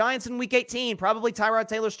it's to the Giants in Week 18, probably Tyrod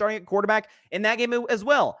Taylor starting at quarterback in that game as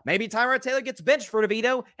well. Maybe Tyrod Taylor gets benched for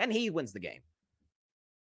DeVito and he wins the game.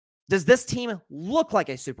 Does this team look like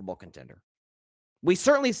a Super Bowl contender? We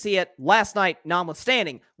certainly see it last night,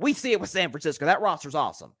 notwithstanding. We see it with San Francisco. That roster's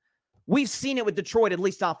awesome. We've seen it with Detroit, at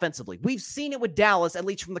least offensively. We've seen it with Dallas, at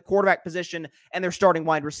least from the quarterback position and their starting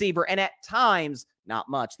wide receiver. And at times, not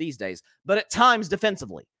much these days, but at times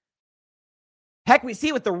defensively. Heck, we see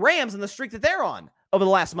it with the Rams and the streak that they're on over the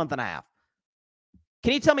last month and a half.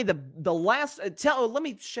 Can you tell me the last... let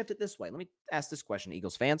me shift it this way. Let me ask this question,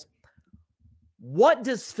 Eagles fans. What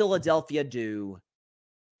does Philadelphia do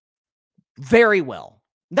very well?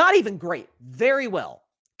 Not even great. Very well.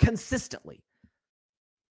 Consistently.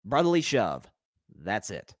 Brotherly shove. That's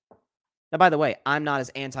it. Now, by the way, I'm not as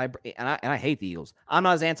and I hate the Eagles. I'm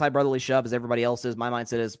not as anti-brotherly shove as everybody else is. My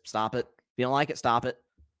mindset is stop it. If you don't like it, stop it.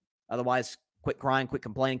 Otherwise, quit crying, quit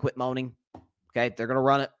complaining, quit moaning. Okay, they're going to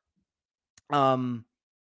run it.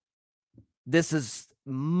 This is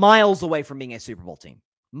miles away from being a Super Bowl team.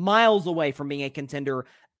 Miles away from being a contender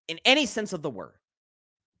in any sense of the word.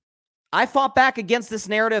 I fought back against this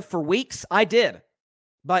narrative for weeks. I did.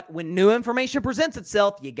 But when new information presents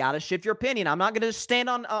itself, you got to shift your opinion. I'm not going to just stand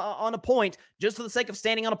on a point just for the sake of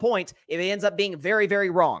standing on a point if it ends up being very,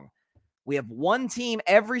 very wrong. We have one team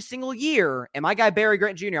every single year, and my guy Barry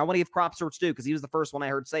Grant Jr., I want to give props where it's due because he was the first one I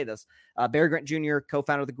heard say this. Barry Grant Jr.,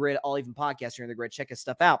 co-founder of The Grid, All Even podcast here in The Grid. Check his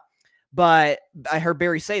stuff out. But I heard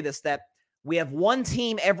Barry say this, that we have one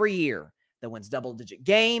team every year that wins double-digit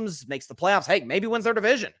games, makes the playoffs, hey, maybe wins their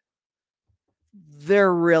division.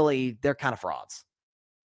 They're kind of frauds.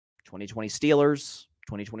 2020 Steelers,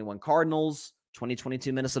 2021 Cardinals,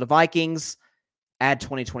 2022 Minnesota Vikings, add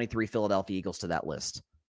 2023 Philadelphia Eagles to that list.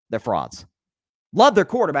 They're frauds. Love their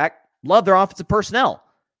quarterback, love their offensive personnel.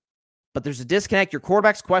 But there's a disconnect. Your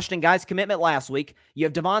quarterback's questioning guys' commitment last week. You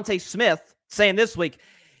have Devontae Smith saying this week,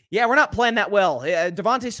 yeah, we're not playing that well.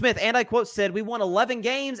 Devontae Smith, and I quote, said, we won 11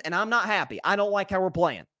 games, and I'm not happy. I don't like how we're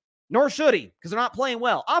playing. Nor should he, because they're not playing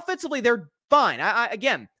well. Offensively, they're fine. I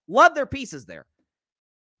again, love their pieces there.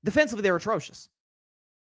 Defensively, they're atrocious.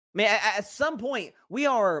 I mean, at some point, we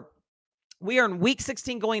are in week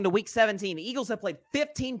 16 going into week 17. The Eagles have played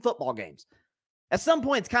 15 football games. At some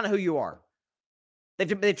point, it's kind of who you are.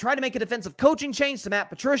 They've tried to make a defensive coaching change to Matt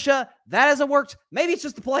Patricia. That hasn't worked. Maybe it's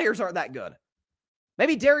just the players aren't that good.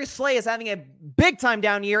 Maybe Darius Slay is having a big-time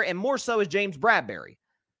down year, and more so is James Bradbury.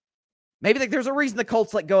 Maybe there's a reason the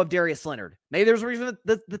Colts let go of Darius Leonard. Maybe there's a reason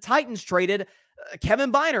that the Titans traded Kevin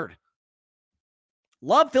Bynard.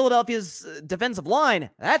 Love Philadelphia's defensive line.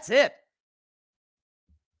 That's it.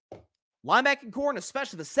 Linebacking core, and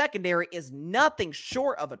especially the secondary, is nothing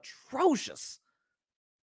short of atrocious.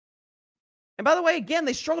 And by the way, again,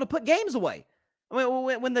 they struggle to put games away. I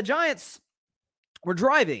mean, when the Giants were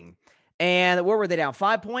driving, and where were they down?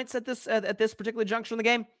 5 points at this particular juncture in the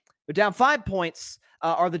game? They're down 5 points,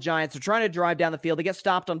 are the Giants. They're trying to drive down the field. They get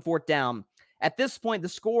stopped on fourth down. At this point, the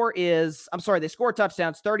score is, they score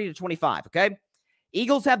touchdowns 30-25, okay?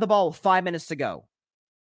 Eagles have the ball with 5 minutes to go.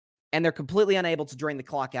 And they're completely unable to drain the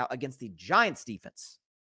clock out against the Giants defense,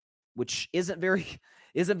 which isn't very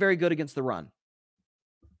good against the run.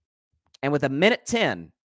 And with a minute 10,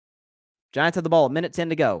 Giants have the ball, a minute 10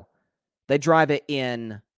 to go. They drive it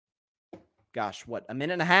in, a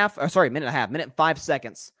minute and a half? Minute and 5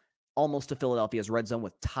 seconds, almost to Philadelphia's red zone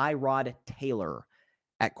with Tyrod Taylor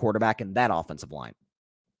at quarterback in that offensive line.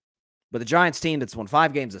 With a Giants team that's won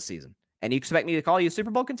 5 games this season, and you expect me to call you a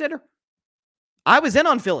Super Bowl contender? I was in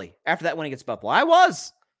on Philly after that win against Buffalo. I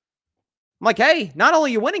was. I'm like, hey, not only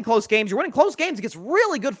are you winning close games, you're winning close games against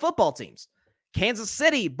really good football teams. Kansas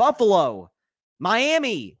City, Buffalo,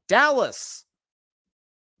 Miami, Dallas.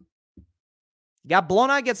 Got blown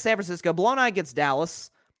out against San Francisco, blown out against Dallas.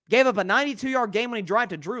 Gave up a 92-yard game-winning drive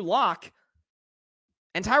to Drew Lock.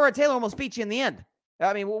 And Tyrod Taylor almost beat you in the end.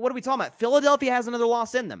 I mean, what are we talking about? Philadelphia has another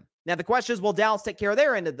loss in them. Now, the question is, will Dallas take care of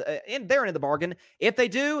their end of the bargain? If they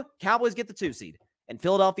do, Cowboys get the 2 seed. And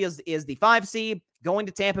Philadelphia is the 5 seed going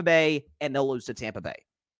to Tampa Bay, and they'll lose to Tampa Bay.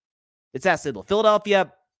 It's that simple.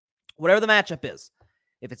 Philadelphia, whatever the matchup is.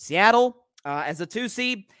 If it's Seattle as a 2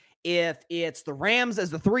 seed, if it's the Rams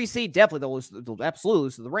as the 3 seed, definitely they'll absolutely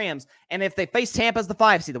lose to the Rams. And if they face Tampa as the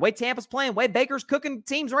 5 seed, the way Tampa's playing, the way Baker's cooking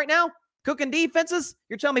teams right now, cooking defenses,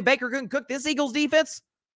 you're telling me Baker couldn't cook this Eagles defense?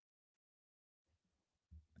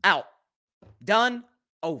 Out. Done.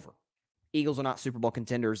 Over. Eagles are not Super Bowl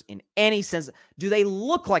contenders in any sense. Do they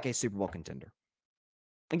look like a Super Bowl contender?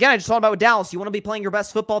 Again, I just talked about with Dallas. You want to be playing your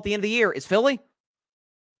best football at the end of the year. Is Philly?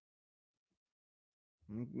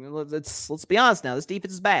 Let's be honest now. This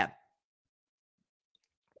defense is bad.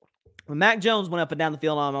 When Mac Jones went up and down the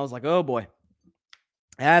field on him, I was like, oh boy,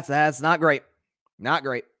 that's not great. Not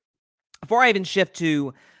great. Before I even shift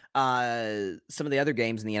to some of the other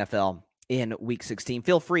games in the NFL in Week 16,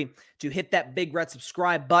 feel free to hit that big red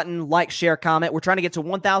subscribe button, like, share, comment. We're trying to get to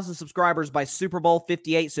 1,000 subscribers by Super Bowl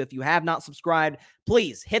 58, so if you have not subscribed,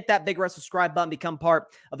 please hit that big red subscribe button, become part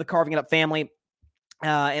of the Carving It Up family.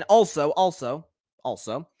 And also,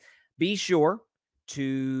 be sure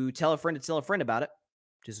to tell a friend to tell a friend about it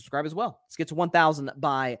to subscribe as well. Let's get to 1,000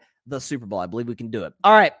 by the Super Bowl. I believe we can do it.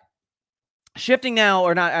 All right. Shifting now,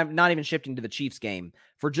 or not, I'm not even shifting to the Chiefs game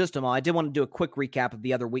for just a moment. I did want to do a quick recap of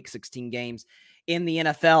the other Week 16 games in the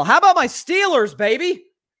NFL. How about my Steelers, baby?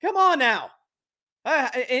 Come on now.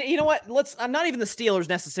 You know what? I'm not even the Steelers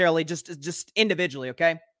necessarily, just individually,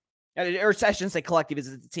 okay? Or I shouldn't say collective as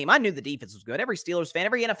a team. I knew the defense was good. Every Steelers fan,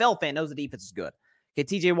 every NFL fan knows the defense is good. Okay,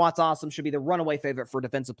 TJ Watt's awesome. Should be the runaway favorite for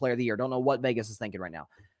Defensive Player of the Year. Don't know what Vegas is thinking right now.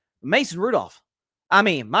 Mason Rudolph. I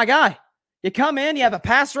mean, my guy. You come in, you have a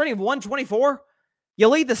pass rating of 124. You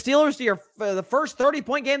lead the Steelers to the first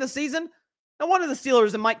 30-point game of the season. No wonder the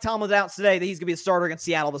Steelers and Mike Tomlin announced today that he's going to be a starter against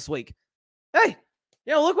Seattle this week. Hey,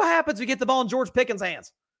 look what happens when you get the ball in George Pickens'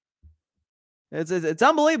 hands. It's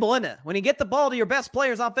unbelievable, isn't it? When you get the ball to your best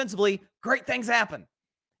players offensively, great things happen.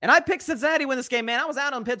 And I picked Cincinnati to win this game, man. I was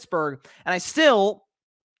out on Pittsburgh, and I still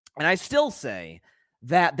say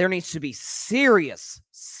that there needs to be serious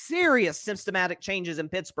systematic changes in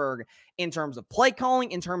Pittsburgh in terms of play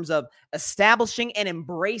calling, in terms of establishing and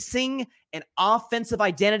embracing an offensive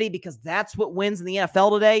identity, because that's what wins in the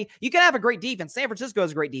NFL today. You can have a great defense. San Francisco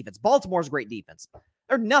has a great defense. Baltimore's a great defense.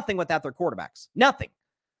 They're nothing without their quarterbacks. Nothing.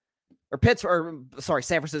 San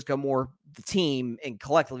Francisco more the team and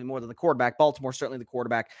collectively more than the quarterback. Baltimore certainly the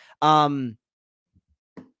quarterback. God,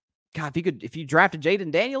 if you drafted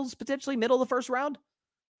Jaden Daniels potentially middle of the first round,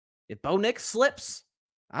 if Bo Nix slips,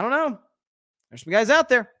 I don't know. There's some guys out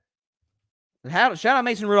there. Shout out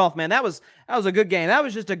Mason Rudolph, man. That was a good game. That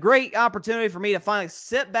was just a great opportunity for me to finally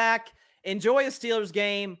sit back, enjoy a Steelers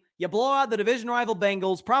game. You blow out the division rival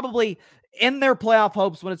Bengals, probably in their playoff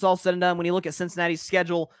hopes when it's all said and done. When you look at Cincinnati's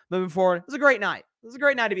schedule moving forward, it was a great night. It was a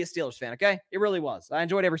great night to be a Steelers fan, okay? It really was. I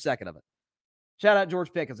enjoyed every second of it. Shout out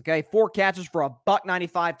George Pickens, okay? 4 catches for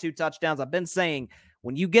 $195, 2 touchdowns. I've been saying,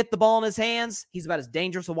 when you get the ball in his hands, he's about as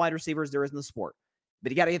dangerous a wide receiver as there is in the sport.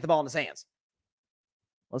 But you got to get the ball in his hands.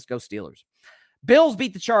 Let's go Steelers. Bills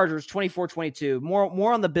beat the Chargers 24-22.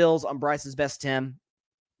 More on the Bills on Bryce's best 10.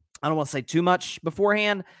 I don't want to say too much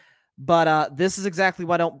beforehand, but this is exactly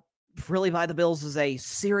why I don't really buy the Bills as a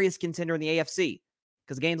serious contender in the AFC.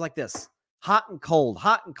 Because games like this, hot and cold,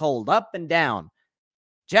 up and down,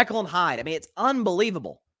 Jekyll and Hyde. I mean, it's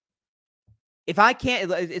unbelievable. If I can't,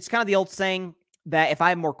 it's kind of the old saying that if I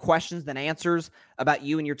have more questions than answers about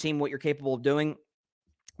you and your team, what you're capable of doing,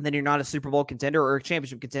 then you're not a Super Bowl contender or a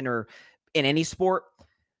championship contender in any sport.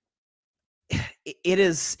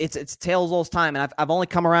 It's tales all the time. And I've only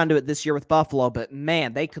come around to it this year with Buffalo, but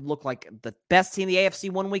man, they could look like the best team in the AFC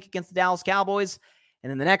one week against the Dallas Cowboys. And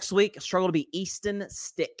then the next week, struggle to be Easton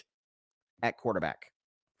Stick at quarterback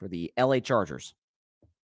for the LA Chargers.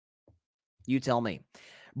 You tell me.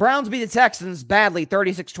 Browns beat the Texans badly,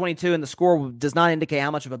 36-22, and the score does not indicate how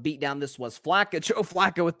much of a beatdown this was. Joe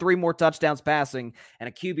Flacco with 3 more touchdowns passing and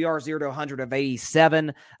a QBR 0-100 of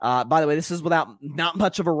 87. By the way, this is without not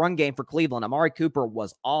much of a run game for Cleveland. Amari Cooper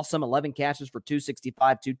was awesome, 11 catches for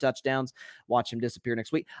 265, 2 touchdowns. Watch him disappear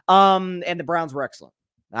next week. And the Browns were excellent.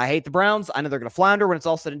 I hate the Browns. I know they're going to flounder when it's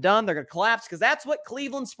all said and done. They're going to collapse because that's what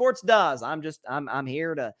Cleveland sports does. I'm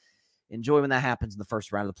here to enjoy when that happens in the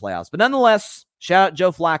first round of the playoffs. But nonetheless, shout out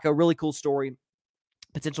Joe Flacco. Really cool story.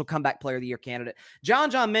 Potential comeback player of the year candidate.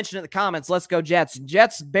 John mentioned in the comments, let's go Jets.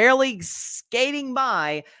 Jets barely skating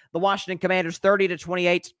by the Washington Commanders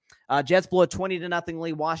 30-28. Jets blew a 20-0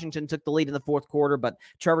 lead. Washington took the lead in the fourth quarter, but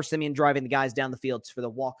Trevor Siemian driving the guys down the field for the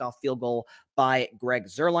walk-off field goal by Greg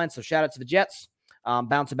Zuerlein. So shout out to the Jets.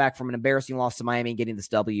 Bouncing back from an embarrassing loss to Miami and getting this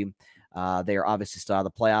W. They are obviously still out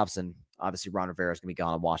of the playoffs, and obviously Ron Rivera is going to be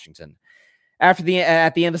gone in Washington. At the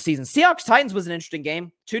end of the season, Seahawks-Titans was an interesting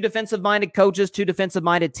game. 2 defensive-minded coaches, 2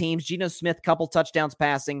 defensive-minded teams. Geno Smith, couple touchdowns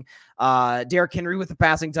passing. Derrick Henry with a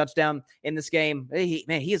passing touchdown in this game. He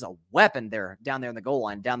is a weapon there, down there in the goal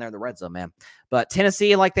line, down there in the red zone, man. But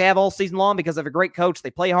Tennessee, like they have all season long, because of a great coach,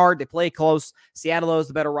 they play hard, they play close. Seattle has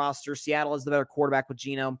the better roster. Seattle has the better quarterback with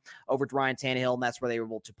Geno over to Ryan Tannehill, and that's where they were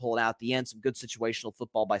able to pull it out at the end. Some good situational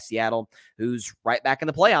football by Seattle, who's right back in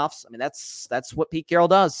the playoffs. I mean, that's what Pete Carroll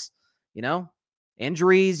does. You know,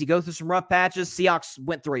 injuries, you go through some rough patches. Seahawks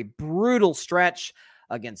went through a brutal stretch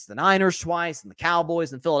against the Niners twice and the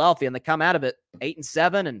Cowboys and Philadelphia, and they come out of it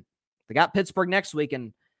 8-7, and they got Pittsburgh next week.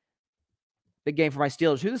 And Big game for my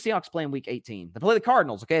Steelers. Who the Seahawks play in week 18? They play the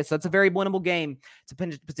Cardinals, okay? So that's a very winnable game to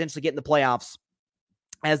potentially get in the playoffs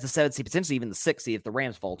as the 7th seed, potentially even the 6th seed if the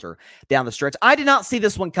Rams falter down the stretch. I did not see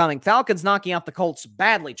this one coming. Falcons knocking off the Colts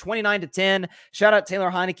badly, 29-10. Shout out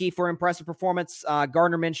Taylor Heineke for impressive performance.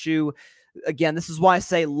 Gardner Minshew, again, this is why I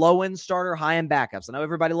say low-end starter, high-end backups. I know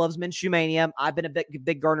everybody loves Minshew mania. I've been a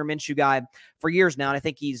big Gardner Minshew guy for years now, and I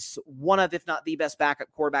think he's one of, if not the best backup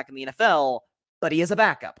quarterback in the NFL, but he is a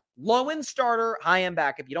backup. Low-end starter, high-end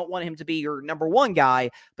backup. You don't want him to be your number one guy,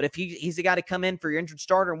 but if he's the guy to come in for your injured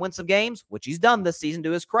starter and win some games, which he's done this season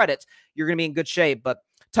to his credit, you're going to be in good shape. But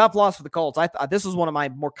tough loss for the Colts. This was one of my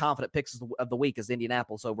more confident picks of the week is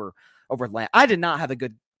Indianapolis over Atlanta. I did not have a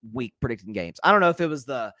good week predicting games. I don't know if it was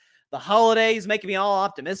the holidays making me all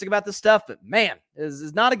optimistic about this stuff, but man, this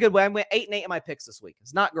is not a good way. I went 8-8 in my picks this week.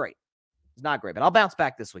 It's not great. It's not great, but I'll bounce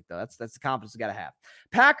back this week, though. That's the confidence you got to have.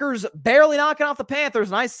 Packers barely knocking off the Panthers,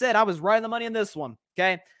 and I said I was right on the money in this one,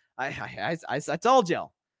 okay? I told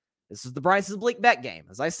y'all. This is the Bryce's Bleak Bet game.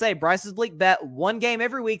 As I say, Bryce's Bleak Bet, one game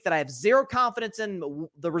every week that I have zero confidence in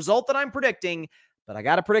the result that I'm predicting, but I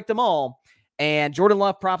got to predict them all. And Jordan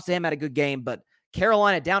Love, props to him, had a good game, but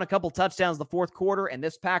Carolina down a couple touchdowns in the fourth quarter, and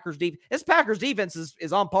this Packers defense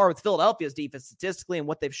is on par with Philadelphia's defense statistically and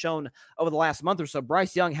what they've shown over the last month or so.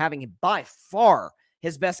 Bryce Young having by far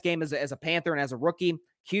his best game as a Panther and as a rookie.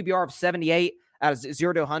 QBR of 78 out of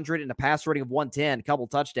 0 to 100 and a pass rating of 110, a couple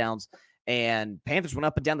touchdowns. And Panthers went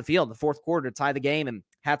up and down the field in the fourth quarter to tie the game. And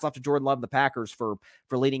hats off to Jordan Love and the Packers for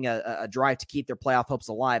leading a drive to keep their playoff hopes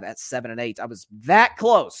alive at 7-8. I was that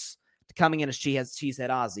close to coming in as Cheesehead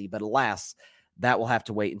Ozzy, but alas, that will have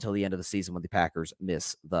to wait until the end of the season when the Packers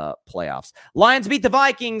miss the playoffs. Lions beat the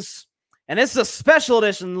Vikings, and this is a special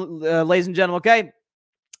edition, ladies and gentlemen, okay?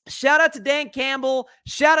 Shout out to Dan Campbell.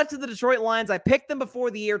 Shout out to the Detroit Lions. I picked them before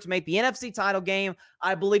the year to make the NFC title game.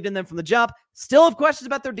 I believed in them from the jump. Still have questions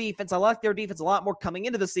about their defense. I like their defense a lot more coming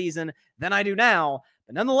into the season than I do now.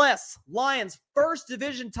 But nonetheless, Lions' first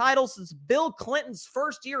division title since Bill Clinton's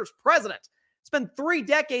first year as president. It's been 3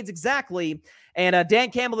 decades exactly. And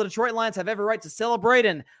Dan Campbell, the Detroit Lions have every right to celebrate.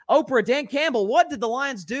 And Oprah, Dan Campbell, what did the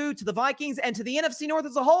Lions do to the Vikings and to the NFC North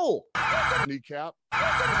as a whole? Kneecap.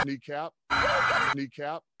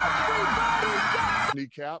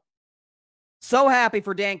 So happy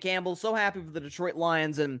for Dan Campbell. So happy for the Detroit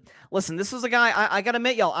Lions. And listen, this is a guy, I got to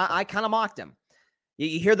admit, y'all, I kind of mocked him.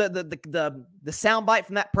 You hear the soundbite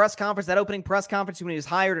from that press conference, that opening press conference when he was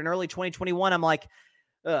hired in early 2021. I'm like,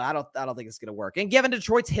 I don't think it's going to work. And given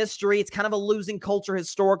Detroit's history, it's kind of a losing culture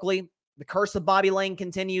historically. The curse of Bobby Lane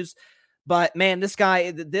continues. But, man, this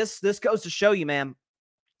guy, this goes to show you, man,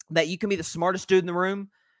 that you can be the smartest dude in the room.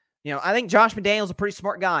 You know, I think Josh McDaniels a pretty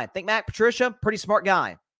smart guy. I think Matt Patricia, pretty smart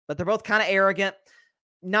guy. But they're both kind of arrogant.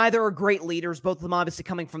 Neither are great leaders. Both of them obviously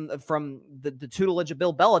coming from the tutelage of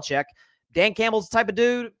Bill Belichick. Dan Campbell's the type of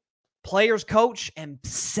dude, players coach, and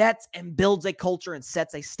sets and builds a culture and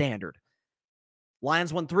sets a standard.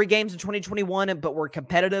 Lions won 3 games in 2021, but were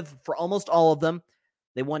competitive for almost all of them.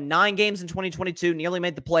 They won 9 games in 2022, nearly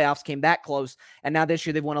made the playoffs, came that close. And now this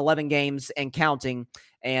year they've won 11 games and counting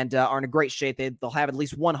and are in a great shape. They'll have at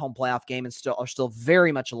least one home playoff game and are still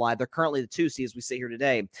very much alive. They're currently the 2 seed as we sit here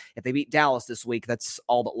today. If they beat Dallas this week, that's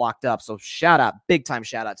all but locked up. So big time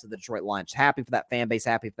shout out to the Detroit Lions. Happy for that fan base,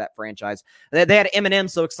 happy for that franchise. They had Eminem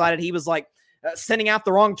so excited he was like sending out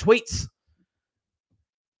the wrong tweets.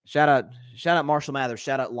 Shout out Marshall Mathers.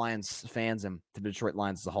 Shout out Lions fans and the Detroit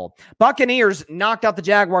Lions as a whole. Buccaneers knocked out the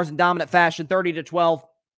Jaguars in dominant fashion, 30-12.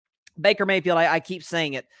 Baker Mayfield, I keep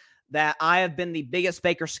saying it, that I have been the biggest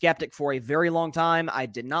Baker skeptic for a very long time. I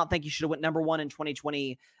did not think he should have went number 1 in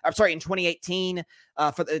 2018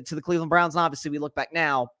 to the Cleveland Browns. And obviously, we look back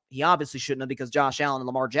now, he obviously shouldn't have because Josh Allen and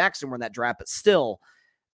Lamar Jackson were in that draft. But still,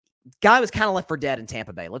 guy was kind of left for dead in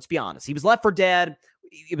Tampa Bay. Let's be honest. He was left for dead.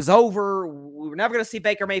 It was over. We were never going to see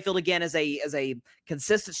Baker Mayfield again as a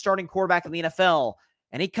consistent starting quarterback in the NFL.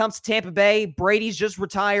 And he comes to Tampa Bay. Brady's just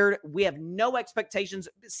retired. We have no expectations.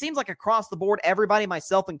 It seems like across the board, everybody,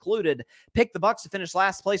 myself included, picked the Bucs to finish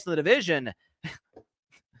last place in the division.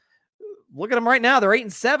 Look at them right now. They're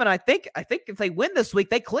 8-7. I think if they win this week,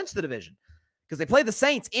 they clinch the division because they play the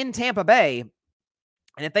Saints in Tampa Bay.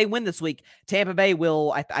 And if they win this week, Tampa Bay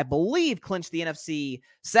will, I believe, clinch the NFC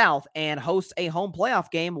South and host a home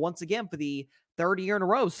playoff game once again for the 3rd year in a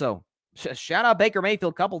row. So shout out Baker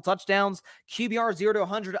Mayfield, couple touchdowns, QBR 0 to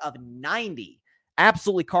 100 of 90.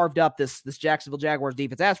 Absolutely carved up this Jacksonville Jaguars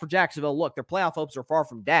defense. As for Jacksonville, look, their playoff hopes are far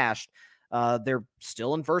from dashed. They're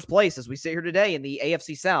still in first place as we sit here today in the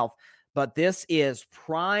AFC South. But this is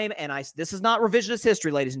prime, and this is not revisionist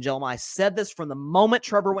history, ladies and gentlemen. I said this from the moment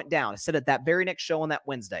Trevor went down. I said it that very next show on that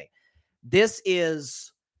Wednesday. This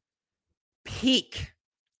is peak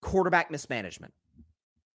quarterback mismanagement.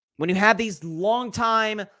 When you have these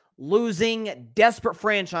long-time losing, desperate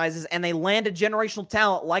franchises and they land a generational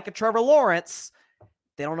talent like a Trevor Lawrence,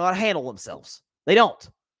 they don't know how to handle themselves. They don't.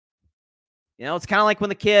 You know, it's kind of like when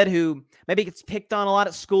the kid who maybe gets picked on a lot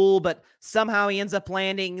at school, but somehow he ends up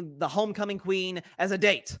landing the homecoming queen as a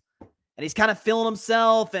date. And he's kind of feeling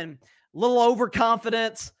himself and a little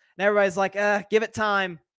overconfident. And everybody's like, give it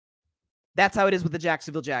time. That's how it is with the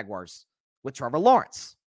Jacksonville Jaguars with Trevor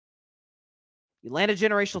Lawrence. You land a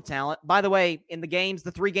generational talent. By the way, in the games,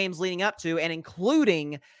 the 3 games leading up to and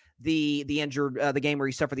including the game where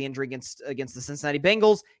he suffered the injury against the Cincinnati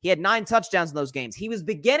Bengals, he had 9 touchdowns in those games. He was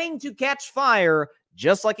beginning to catch fire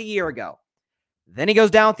just like a year ago. Then he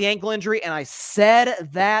goes down with the ankle injury, and I said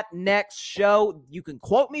that next show, you can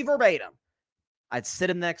quote me verbatim, I'd sit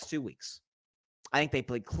him the next 2 weeks. I think they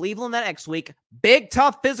played Cleveland that next week. Big,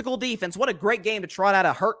 tough, physical defense. What a great game to trot out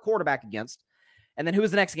a hurt quarterback against. And then who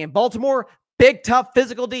was the next game? Baltimore. Big, tough,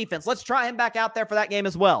 physical defense. Let's try him back out there for that game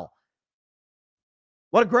as well.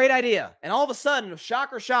 What a great idea. And all of a sudden,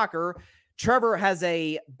 shocker, Trevor has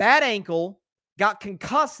a bad ankle, got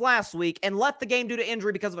concussed last week, and left the game due to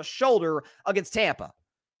injury because of a shoulder against Tampa.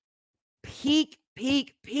 Peak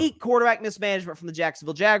quarterback mismanagement from the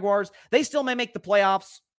Jacksonville Jaguars. They still may make the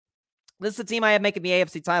playoffs. This is a team I have making the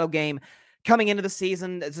AFC title game coming into the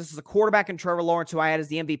season. This is a quarterback in Trevor Lawrence, who I had as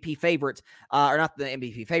the MVP favorite, or not the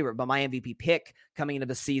MVP favorite, but my MVP pick coming into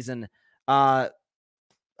the season. I'm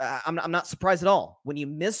not surprised at all. When you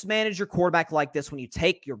mismanage your quarterback like this, when you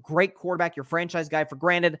take your great quarterback, your franchise guy for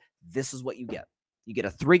granted, this is what you get. You get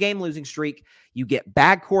a 3-game losing streak. You get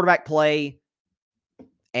bad quarterback play.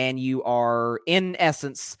 And you are, in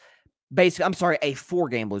essence, a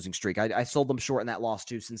 4-game losing streak. I sold them short in that loss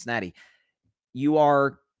to Cincinnati. You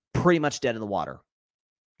are pretty much dead in the water.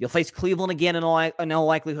 You'll face Cleveland again in all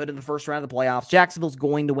likelihood in the first round of the playoffs. Jacksonville's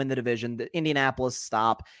going to win the division. Indianapolis,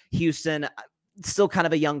 stop. Houston, still kind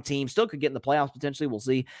of a young team. Still could get in the playoffs potentially. We'll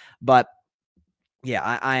see. But yeah,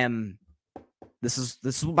 I am. This is,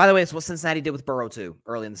 by the way, it's what Cincinnati did with Burrow too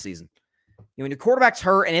early in the season. You know, when your quarterback's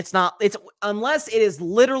hurt and it's unless it is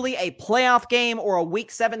literally a playoff game or a week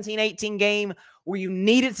 17, 18 game where you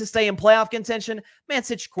need it to stay in playoff contention, man,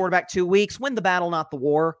 sit your quarterback 2 weeks. Win the battle, not the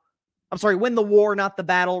war. Win the war, not the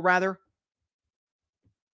battle, rather.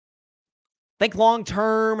 Think long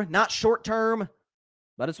term, not short term.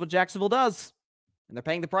 But it's what Jacksonville does. And they're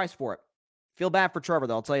paying the price for it. Feel bad for Trevor,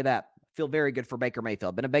 though, I'll tell you that. Feel very good for Baker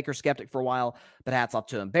Mayfield. Been a Baker skeptic for a while, but hats off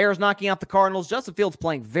to him. Bears knocking out the Cardinals. Justin Fields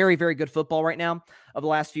playing very, very good football right now over the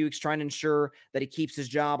last few weeks, trying to ensure that he keeps his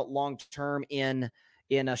job long-term in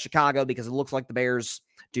Chicago, because it looks like the Bears,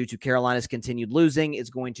 due to Carolina's continued losing,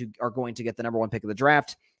 are going to get the number 1 pick of the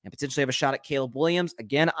draft and potentially have a shot at Caleb Williams.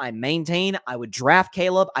 Again, I maintain I would draft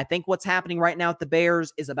Caleb. I think what's happening right now at the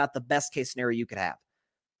Bears is about the best case scenario you could have.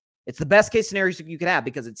 It's the best case scenario you could have,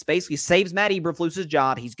 because it's basically saves Matt Eberflus's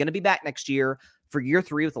job. He's going to be back next year for year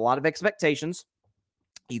 3 with a lot of expectations.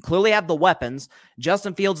 You clearly have the weapons.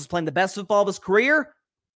 Justin Fields is playing the best football of his career,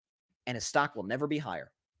 and his stock will never be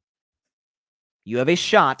higher. You have a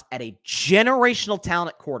shot at a generational talent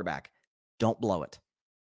at quarterback. Don't blow it.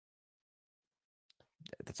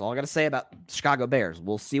 That's all I got to say about Chicago Bears.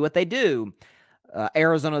 We'll see what they do.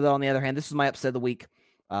 Arizona, though, on the other hand, this is my upset of the week.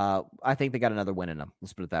 I think they got another win in them.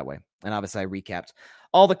 Let's put it that way. And obviously I recapped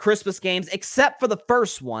all the Christmas games except for the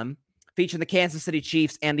first one featuring the Kansas City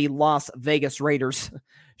Chiefs and the Las Vegas Raiders.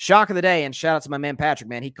 Shock of the day, and shout out to my man Patrick,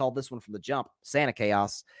 man. He called this one from the jump. Santa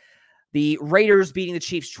chaos. The Raiders beating the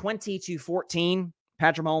Chiefs 20-14.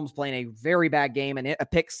 Patrick Mahomes playing a very bad game, and a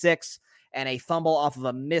pick 6 and a fumble off of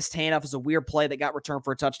a missed handoff is a weird play that got returned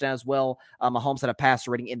for a touchdown as well. Mahomes had a passer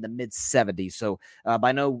rating in the mid-70s. So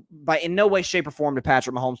in no way, shape, or form did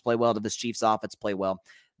Patrick Mahomes play well. Did this Chiefs offense play well?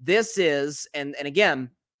 This is, and again,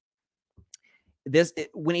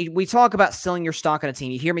 when we talk about selling your stock on a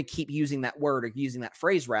team, you hear me keep using that word, or using that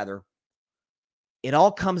phrase rather. It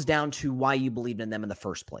all comes down to why you believed in them in the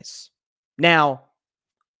first place. Now,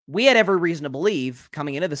 we had every reason to believe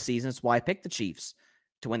coming into the season, it's why I picked the Chiefs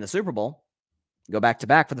to win the Super Bowl, go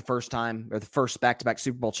back-to-back for the first time, or the first back-to-back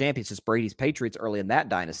Super Bowl champions since Brady's Patriots early in that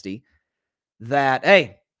dynasty, that,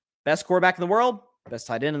 hey, best quarterback in the world, best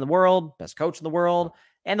tight end in the world, best coach in the world,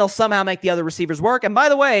 and they'll somehow make the other receivers work. And by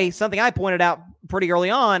the way, something I pointed out pretty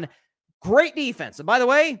early on, great defense. And by the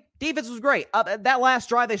way, defense was great. That last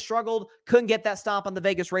drive, they struggled, couldn't get that stop on the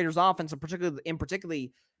Vegas Raiders offense, and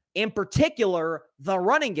in particular, the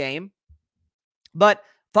running game, but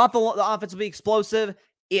thought the offense would be explosive.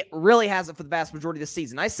 It really hasn't for the vast majority of the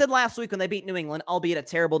season. I said last week when they beat New England, albeit a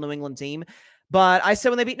terrible New England team, But I said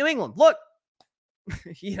when they beat New England, look,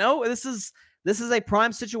 this is a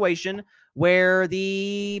prime situation where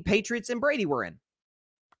the Patriots and Brady were in.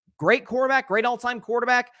 Great quarterback, great all-time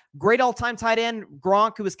quarterback, great all-time tight end,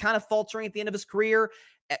 Gronk, who was kind of faltering at the end of his career,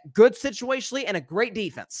 good situationally, and a great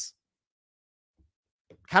defense.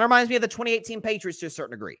 Kind of reminds me of the 2018 Patriots to a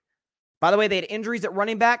certain degree. By the way, they had injuries at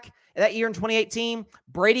running back that year in 2018.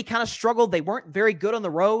 Brady kind of struggled. They weren't very good on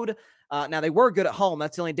the road. Now, they were good at home.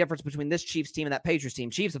 That's the only difference between this Chiefs team and that Patriots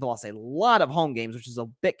team. Chiefs have lost a lot of home games, which is a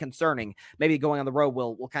bit concerning. Maybe going on the road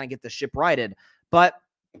will kind of get the ship righted. But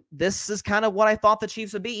this is kind of what I thought the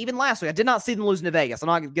Chiefs would be. Even last week, I did not see them losing to Vegas. I'm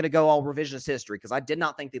not going to go all revisionist history because I did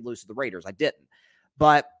not think they'd lose to the Raiders. I didn't.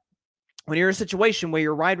 But when you're in a situation where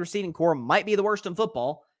your wide receiving core might be the worst in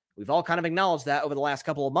football, we've all kind of acknowledged that over the last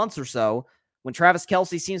couple of months or so, when Travis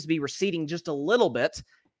Kelce seems to be receding just a little bit.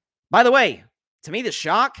 By the way, to me, the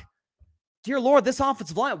shock, dear Lord, this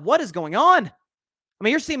offensive line, what is going on? I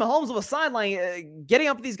mean, you're seeing Mahomes on the sideline getting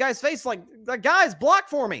up to these guys' face like, guys, block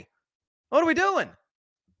for me. What are we doing?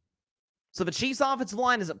 So the Chiefs' offensive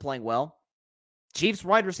line isn't playing well. Chiefs'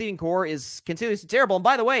 wide receiving core is continuously terrible. And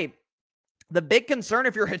by the way, the big concern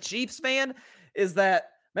if you're a Chiefs fan is that,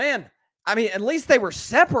 man, I mean, at least they were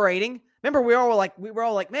separating. Remember, we were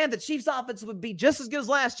all like, man, the Chiefs' offense would be just as good as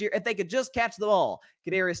last year if they could just catch the ball.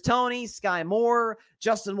 Kadarius Toney, Sky Moore,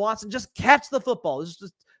 Justin Watson, just catch the football.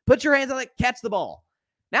 Just put your hands on it, catch the ball.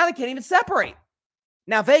 Now they can't even separate.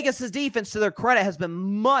 Now, Vegas' defense, to their credit, has been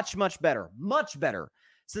much, much better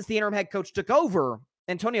since the interim head coach took over,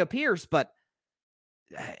 Antonio Pierce, but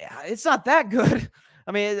it's not that good.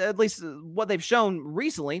 I mean, at least what they've shown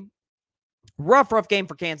recently. Rough game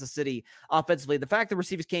for Kansas City offensively. The fact the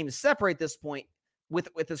receivers came to separate this point with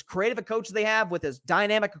as creative a coach they have, with as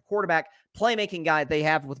dynamic a quarterback, playmaking guy they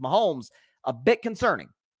have with Mahomes, a bit concerning.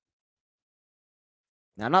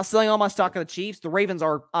 Now, I'm not selling all my stock on the Chiefs. The Ravens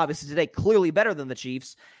are obviously today clearly better than the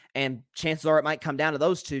Chiefs, and chances are it might come down to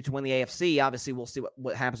those two to win the AFC. Obviously, we'll see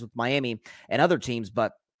what happens with Miami and other teams,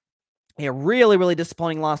 but a really, really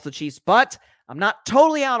disappointing loss to the Chiefs. But I'm not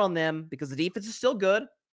totally out on them because the defense is still good.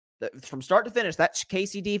 From start to finish, that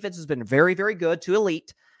KC defense has been very, very good to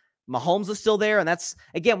elite. Mahomes is still there, and that's,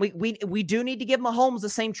 again, we do need to give Mahomes the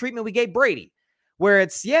same treatment we gave Brady, where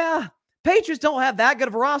it's, Patriots don't have that good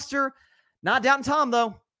of a roster. Not doubting Tom,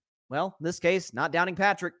 though. Well, in this case, not doubting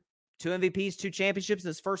Patrick. 2 MVPs, 2 championships in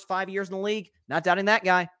his first 5 years in the league. Not doubting that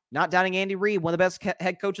guy. Not doubting Andy Reid, one of the best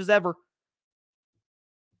head coaches ever.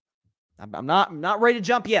 I'm not ready to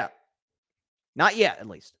jump yet. Not yet, at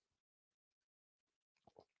least.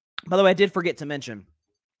 By the way, I did forget to mention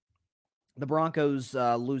the Broncos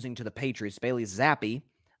losing to the Patriots. Bailey Zappi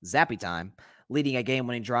time, leading a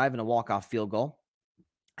game-winning drive and a walk-off field goal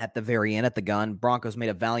at the very end at the gun. Broncos made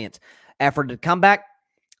a valiant effort to come back,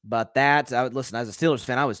 but listen, as a Steelers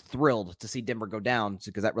fan, I was thrilled to see Denver go down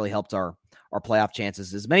because that really helped our playoff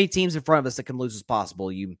chances. As many teams in front of us that can lose as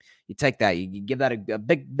possible, you take that, you give that a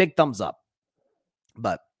big thumbs up.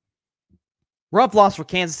 But rough loss for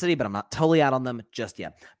Kansas City, but I'm not totally out on them just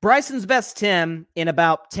yet. Bryson's best 10 in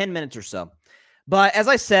about 10 minutes or so. But as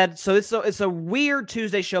I said, so it's a weird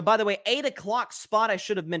Tuesday show. By the way, 8 o'clock spot. I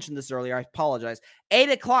should have mentioned this earlier. I apologize.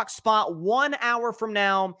 8 o'clock spot, 1 hour from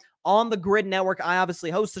now on the Grid Network. I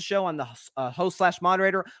obviously host the show. I'm the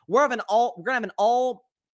host/moderator. We're going to have an all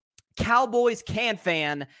Cowboys can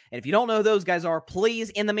fan. And if you don't know who those guys are, please,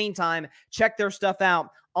 in the meantime, check their stuff out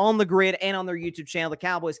on the Grid and on their YouTube channel, the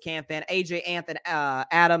Cowboys Can Fan. AJ, Anthony,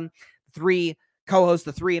 Adam, 3 co-hosts,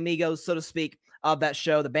 the 3 amigos, so to speak, of that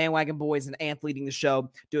show. The Bandwagon Boys and Anth leading the show,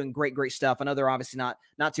 doing great stuff. I know they're obviously not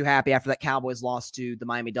too happy after that Cowboys loss to the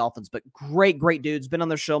Miami Dolphins, but great dudes. Been on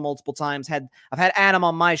their show multiple times. I've had Adam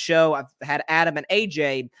on my show. I've had Adam and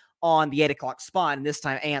AJ on the 8 o'clock spot, and this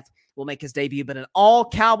time Anth will make his debut. But an all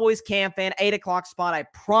Cowboys Can Fan 8 o'clock spot. I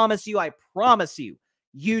promise you,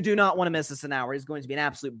 you do not want to miss this an hour. It's going to be an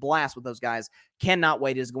absolute blast with those guys. Cannot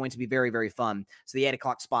wait. It is going to be very, very fun. So the 8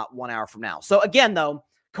 o'clock spot, 1 hour from now. So again, though,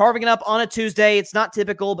 carving it up on a Tuesday. It's not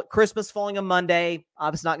typical, but Christmas falling on Monday.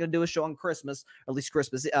 Obviously not going to do a show on Christmas, or at least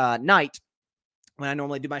Christmas night when I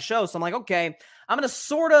normally do my show. So I'm like, okay, I'm going to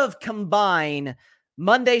sort of combine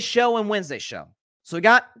Monday's show and Wednesday's show. So we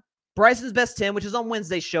got Bryson's Best 10, which is on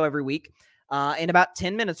Wednesday's show every week in about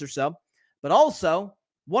 10 minutes or so. But also,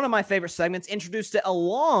 one of my favorite segments, introduced it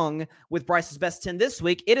along with Bryson's Best 10 this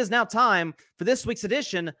week. It is now time for this week's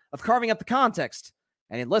edition of Carving Up the Context.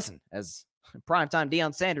 And listen, as primetime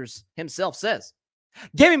Deion Sanders himself says,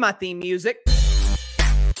 give me my theme music.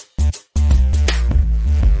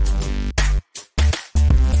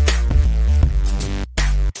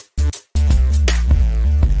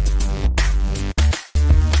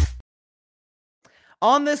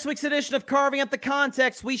 On this week's edition of Carving Up the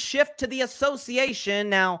Context, we shift to the association.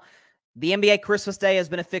 Now, the NBA Christmas Day has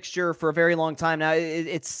been a fixture for a very long time now.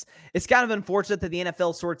 It's kind of unfortunate that the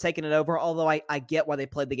NFL sort of taken it over, although I get why they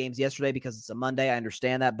played the games yesterday because it's a Monday. I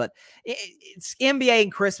understand that, but it's NBA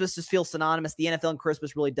and Christmas just feels synonymous. The NFL and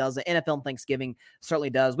Christmas really doesn't. NFL and Thanksgiving certainly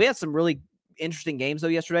does. We had some really interesting games, though,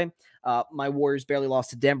 yesterday. My Warriors barely lost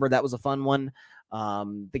to Denver. That was a fun one.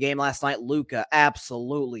 The game last night, Luka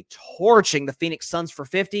absolutely torching the Phoenix Suns for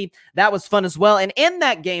 50. That was fun as well. And in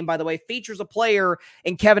that game, by the way, features a player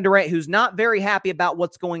in Kevin Durant who's not very happy about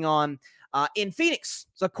what's going on in Phoenix.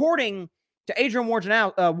 So according to Adrian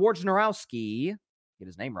Wojnarowski, get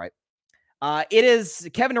his name right,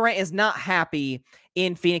 Kevin Durant is not happy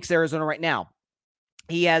in Phoenix, Arizona right now.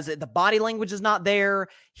 He has the body language is not there.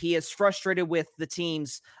 He is frustrated with the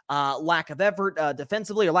team's lack of effort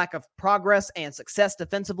defensively, or lack of progress and success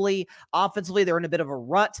defensively. Offensively, they're in a bit of a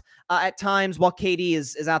rut at times, while KD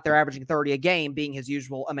is out there averaging 30 a game, being his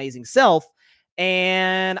usual amazing self.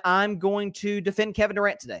 And I'm going to defend Kevin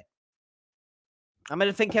Durant today.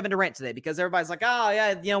 Because everybody's like, oh,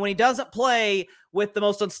 yeah, when he doesn't play with the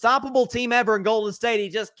most unstoppable team ever in Golden State, he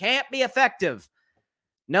just can't be effective.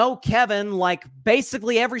 No, Kevin, like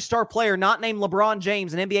basically every star player not named LeBron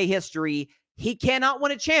James in NBA history, he cannot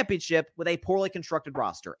win a championship with a poorly constructed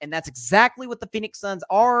roster. And that's exactly what the Phoenix Suns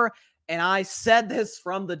are. And I said this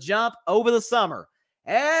from the jump over the summer.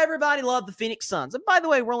 Everybody loved the Phoenix Suns. And by the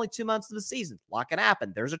way, we're only 2 months into the season. A lot can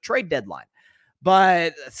happen. There's a trade deadline.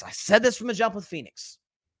 But I said this from the jump with Phoenix.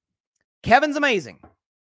 Kevin's amazing.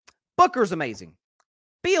 Booker's amazing.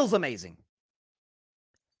 Beal's amazing.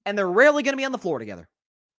 And they're rarely going to be on the floor together.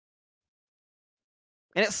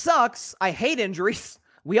 And it sucks. I hate injuries.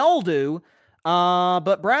 We all do.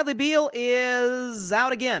 But Bradley Beal is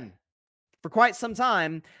out again for quite some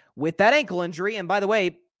time with that ankle injury. And by the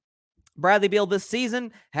way, Bradley Beal this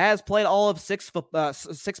season has played all of six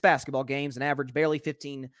basketball games and averaged barely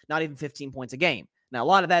 15, not even 15 points a game. Now, a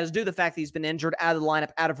lot of that is due to the fact that he's been injured, out of the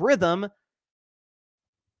lineup, out of rhythm.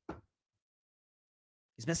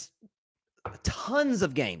 He's missed tons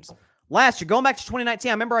of games. Last year, going back to 2019,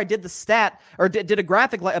 I remember I did the stat, or did a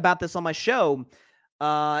graphic about this on my show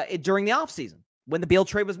during the offseason when the Beal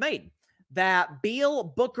trade was made. That Beal,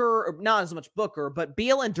 Booker, not as much Booker, but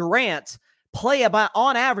Beal and Durant play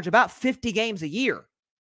on average, about 50 games a year.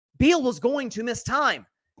 Beal was going to miss time.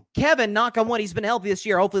 Kevin, knock on wood, he's been healthy this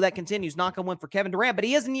year. Hopefully that continues. Knock on wood for Kevin Durant, but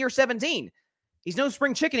he is in year 17. He's no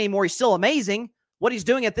spring chicken anymore. He's still amazing. What he's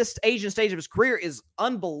doing at this age and stage of his career is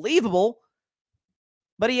unbelievable.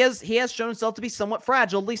 But he has shown himself to be somewhat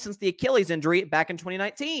fragile, at least since the Achilles injury back in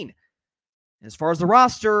 2019. As far as the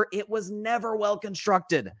roster, it was never well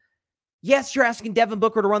constructed. Yes, you're asking Devin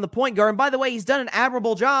Booker to run the point guard. And by the way, he's done an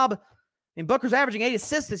admirable job. And Booker's averaging 8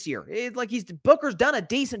 assists this year. Booker's done a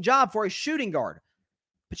decent job for a shooting guard.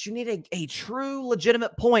 But you need a true,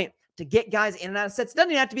 legitimate point to get guys in and out of sets. It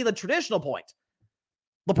doesn't even have to be the traditional point.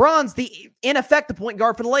 LeBron's in effect, the point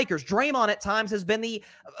guard for the Lakers. Draymond at times has been the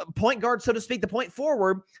point guard, so to speak, the point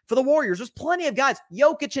forward for the Warriors. There's plenty of guys.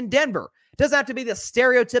 Jokic in Denver. It doesn't have to be the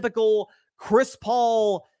stereotypical Chris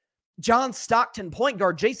Paul, John Stockton point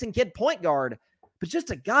guard, Jason Kidd point guard, but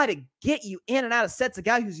just a guy to get you in and out of sets, a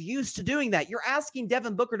guy who's used to doing that. You're asking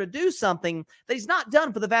Devin Booker to do something that he's not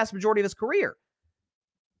done for the vast majority of his career.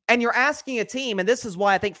 And you're asking a team, and this is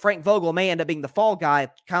why I think Frank Vogel may end up being the fall guy,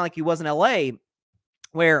 kind of like he was in LA,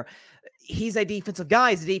 where he's a defensive guy,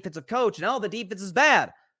 he's a defensive coach, and the defense is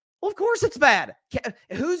bad. Well, of course it's bad.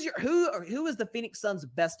 Who is the Phoenix Suns'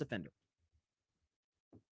 best defender?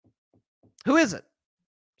 Who is it?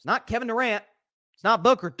 It's not Kevin Durant. It's not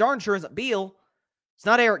Booker. Darn sure isn't Beal. It's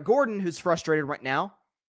not Eric Gordon, who's frustrated right now.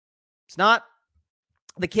 It's not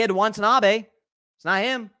the kid Watanabe. It's not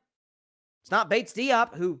him. It's not Bates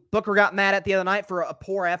Diop, who Booker got mad at the other night for a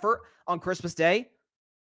poor effort on Christmas Day.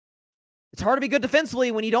 It's hard to be good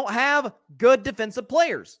defensively when you don't have good defensive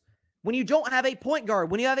players, when you don't have a point guard,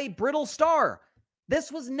 when you have a brittle star.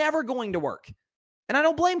 This was never going to work. And I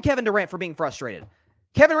don't blame Kevin Durant for being frustrated.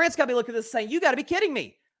 Kevin Durant's got to be looking at this saying, you got to be kidding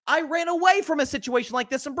me. I ran away from a situation like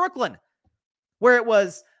this in Brooklyn, where it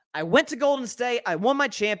was, I went to Golden State, I won my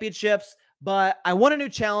championships, but I want a new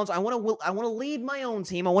challenge. I want to lead my own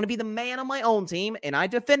team. I want to be the man on my own team. And I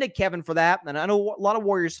defended Kevin for that. And I know a lot of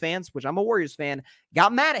Warriors fans, which I'm a Warriors fan,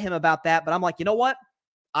 got mad at him about that. But I'm like, you know what?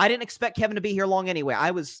 I didn't expect Kevin to be here long anyway. I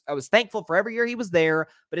was thankful for every year he was there,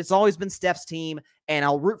 but it's always been Steph's team, and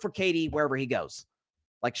I'll root for KD wherever he goes.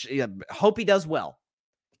 Hope he does well.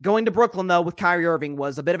 Going to Brooklyn, though, with Kyrie Irving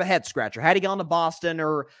was a bit of a head scratcher. Had he gone to Boston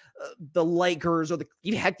or the Lakers or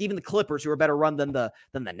even the Clippers, who are better run than the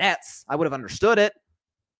Nets, I would have understood it.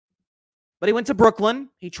 But he went to Brooklyn.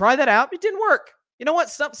 He tried that out. It didn't work. You know what?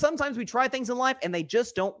 Sometimes we try things in life and they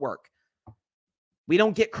just don't work. We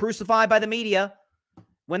don't get crucified by the media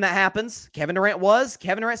when that happens. Kevin Durant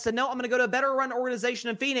said, no, I'm going to go to a better run organization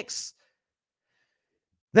in Phoenix.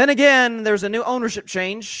 Then again, there's a new ownership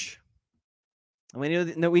change. And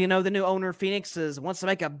we know the new owner of Phoenix wants to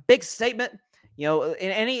make a big statement. You know,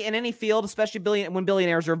 in any field, especially when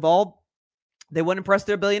billionaires are involved, they wouldn't impress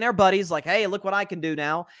their billionaire buddies like, hey, look what I can do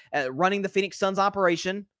now at running the Phoenix Suns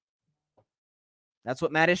operation. That's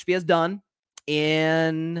what Matt Ishbia has done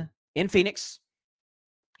in Phoenix.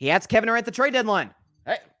 He adds Kevin Durant at the trade deadline.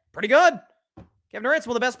 Hey, pretty good. Kevin Durant's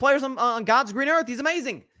one of the best players on God's green earth. He's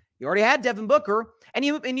amazing. You already had Devin Booker, and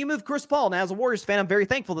you moved Chris Paul. Now, as a Warriors fan, I'm very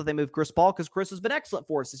thankful that they moved Chris Paul because Chris has been excellent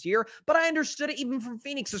for us this year, but I understood it even from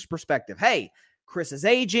Phoenix's perspective. Hey, Chris is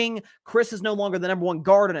aging. Chris is no longer the number one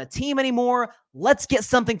guard on a team anymore. Let's get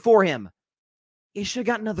something for him. He should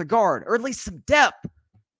have got another guard, or at least some depth.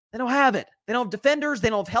 They don't have it. They don't have defenders. They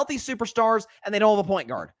don't have healthy superstars, and they don't have a point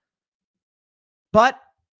guard. But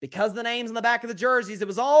because the names on the back of the jerseys, it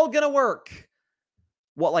was all going to work.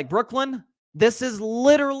 What, like Brooklyn? This is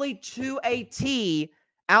literally to a T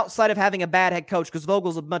outside of having a bad head coach, because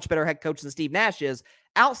Vogel's a much better head coach than Steve Nash is.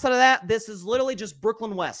 Outside of that, this is literally just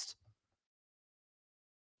Brooklyn West.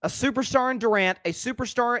 A superstar in Durant, a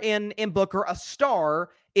superstar in Booker, a star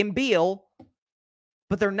in Beal,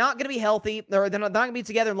 but they're not going to be healthy. They're not going to be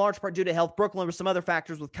together in large part due to health. Brooklyn with some other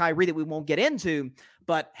factors with Kyrie that we won't get into,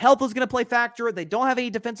 but health is going to play factor. They don't have any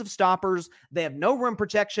defensive stoppers. They have no rim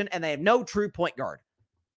protection, and they have no true point guard.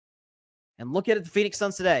 And look at the Phoenix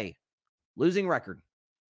Suns today. Losing record.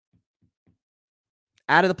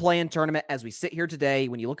 Out of the play-in tournament as we sit here today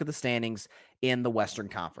when you look at the standings in the Western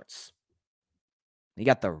Conference. You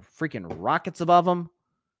got the freaking Rockets above them.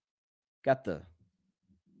 Got the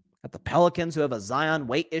Pelicans who have a Zion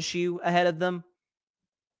weight issue ahead of them.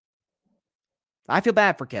 I feel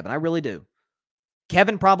bad for Kevin. I really do.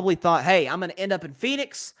 Kevin probably thought, hey, I'm going to end up in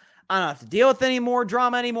Phoenix. I don't have to deal with any more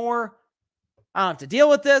drama anymore. I don't have to deal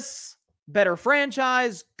with this. Better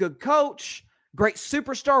franchise, good coach, great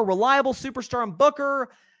superstar, reliable superstar in Booker.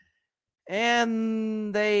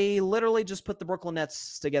 And they literally just put the Brooklyn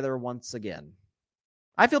Nets together once again.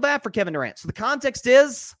 I feel bad for Kevin Durant. So the context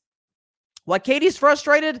is, why KD's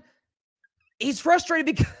frustrated? He's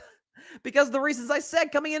frustrated because of the reasons I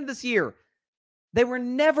said coming into this year. They were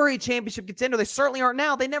never a championship contender. They certainly aren't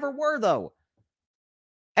now. They never were, though.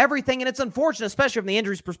 Everything, and it's unfortunate, especially from the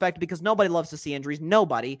injuries perspective, because nobody loves to see injuries.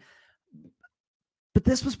 Nobody. But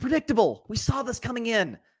this was predictable. We saw this coming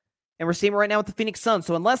in. And we're seeing it right now with the Phoenix Suns.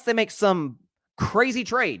 So unless they make some crazy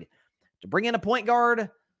trade to bring in a point guard,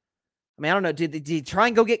 I mean, I don't know. Did he try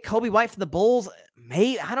and go get Kobe White from the Bulls?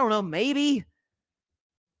 Maybe. I don't know. Maybe.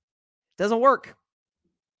 Doesn't work.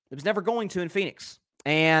 It was never going to in Phoenix.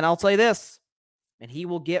 And I'll tell you this, and he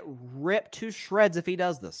will get ripped to shreds if he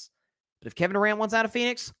does this. But if Kevin Durant wants out of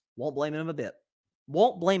Phoenix, won't blame him a bit.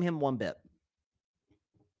 Won't blame him one bit.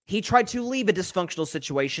 He tried to leave a dysfunctional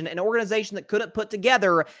situation, an organization that couldn't put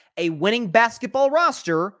together a winning basketball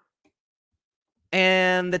roster,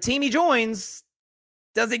 and the team he joins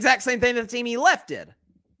does the exact same thing that the team he left did.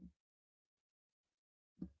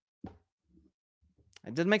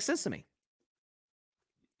 It didn't make sense to me.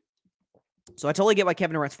 So I totally get why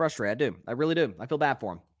Kevin Durant's frustrated. I do. I really do. I feel bad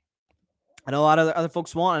for him. I know a lot of other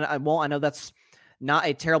folks won't, and I won't. I know that's not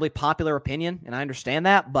a terribly popular opinion, and I understand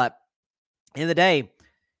that. But at the end of the day,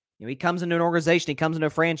 you know, he comes into an organization, he comes into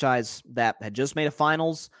a franchise that had just made a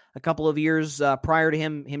finals a couple of years prior to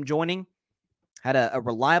him joining, had a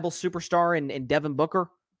reliable superstar in Devin Booker,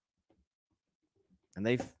 and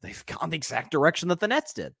they've gone the exact direction that the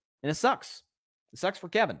Nets did, and it sucks. It sucks for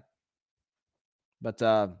Kevin. But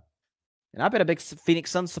and I've been a big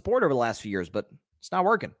Phoenix Suns supporter over the last few years, but it's not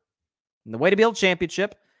working. And the way to build a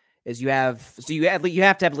championship is you have to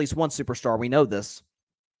have at least one superstar. We know this.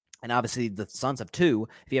 And obviously the Suns have two.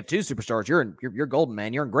 If you have two superstars, you're golden,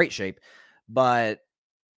 man. You're in great shape. But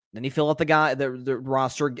then you fill out the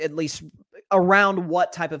roster at least around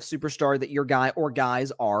what type of superstar that your guy or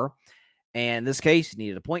guys are. And in this case, you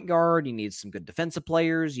needed a point guard. You needed some good defensive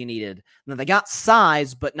players. They got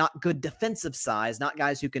size, but not good defensive size. Not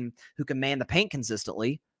guys who can man the paint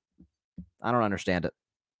consistently. I don't understand it.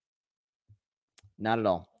 Not at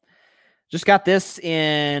all. Just got this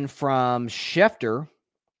in from Schefter.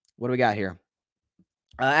 What do we got here?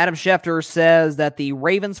 Adam Schefter says that the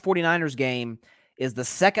Ravens 49ers game is the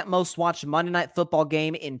second most watched Monday Night Football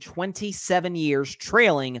game in 27 years,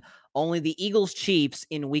 trailing only the Eagles-Chiefs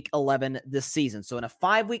in Week 11 this season. So in a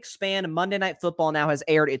 5-week span, Monday Night Football now has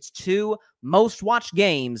aired its 2 most-watched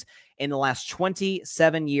games in the last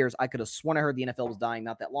 27 years. I could have sworn I heard the NFL was dying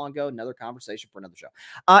not that long ago. Another conversation for another show.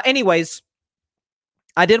 Anyways,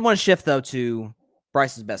 I did want to shift, though, to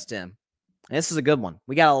Bryson's Best 10. And this is a good one.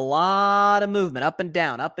 We got a lot of movement up and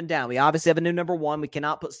down, up and down. We obviously have a new number 1. We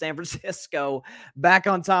cannot put San Francisco back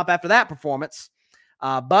on top after that performance.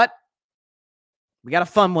 But we got a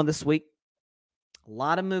fun one this week. A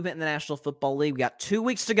lot of movement in the National Football League. We got 2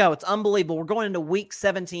 weeks to go. It's unbelievable. We're going into Week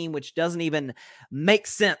 17, which doesn't even make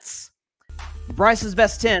sense. Bryce's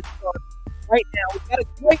Best 10. Right now, we've got a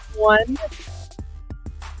great one.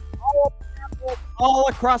 All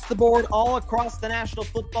across the board, all across the National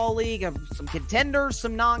Football League. Some contenders,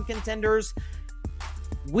 some non-contenders.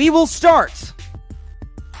 We will start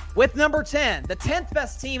with number 10. The 10th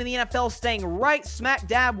best team in the NFL, staying right smack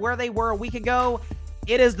dab where they were a week ago.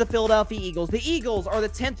 It is the Philadelphia Eagles. The Eagles are the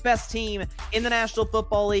 10th best team in the National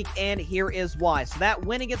Football League, and here is why. So that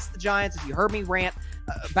win against the Giants, if you heard me rant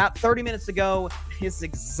about 30 minutes ago, is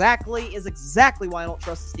exactly why I don't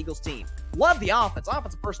trust this Eagles team. Love the offense.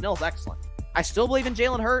 Offensive personnel is excellent. I still believe in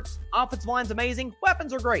Jalen Hurts. Offensive line's amazing.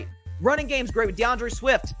 Weapons are great. Running game's great with DeAndre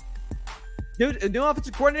Swift. New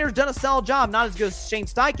offensive coordinator's done a solid job. Not as good as Shane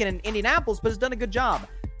Steichen in Indianapolis, but has done a good job.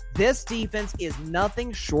 This defense is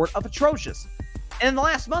nothing short of atrocious. And in the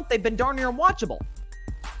last month, they've been darn near unwatchable.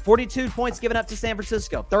 42 points given up to San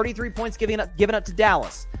Francisco. 33 points given up to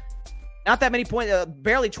Dallas. Not that many points,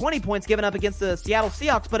 barely 20 points given up against the Seattle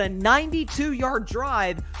Seahawks, but a 92-yard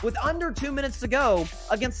drive with under 2 minutes to go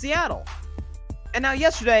against Seattle. And now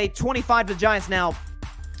yesterday, 25 to the Giants. Now,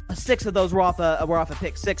 6 of those were off a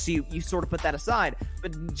pick six, so you sort of put that aside.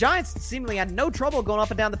 But the Giants seemingly had no trouble going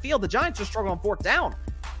up and down the field. The Giants just struggled on 4th down.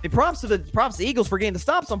 The props to the Eagles for getting the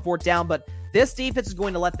stops on 4th down, but this defense is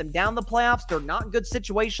going to let them down the playoffs. They're not good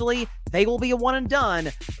situationally. They will be a one and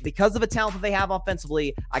done because of the talent that they have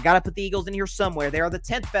offensively. I got to put the Eagles in here somewhere. They are the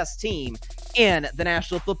 10th best team in the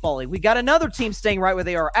National Football League. We got another team staying right where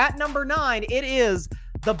they are. At number 9, it is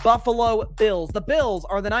the Buffalo Bills. The Bills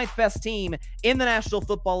are the 9th best team in the National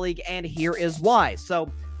Football League, and here is why.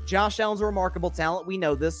 So Josh Allen's a remarkable talent. We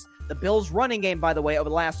know this. The Bills' running game, by the way, over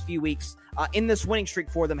the last few weeks in this winning streak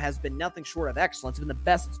for them has been nothing short of excellent. It's been the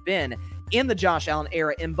best it's been in the Josh Allen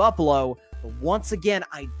era in Buffalo. But once again,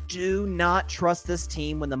 I do not trust this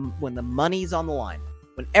team when the money's on the line,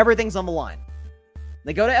 when everything's on the line.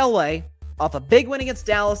 They go to L.A., off a big win against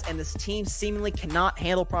Dallas, and this team seemingly cannot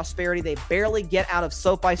handle prosperity. They barely get out of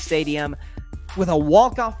SoFi Stadium with a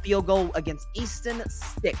walk-off field goal against Easton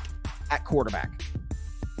Stick at quarterback.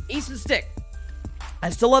 Easton Stick. I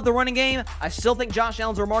still love the running game. I still think Josh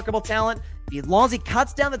Allen's a remarkable talent. As long as he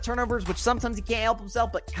cuts down the turnovers, which sometimes he can't help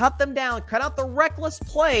himself, but cut them down, cut out the reckless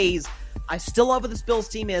plays, I still love what this Bills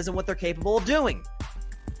team is and what they're capable of doing.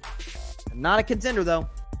 I'm not a contender, though,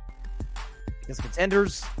 because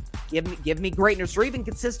contenders give me greatness or even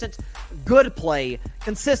consistent good play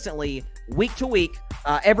consistently week to week,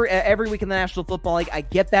 every week in the National Football League. I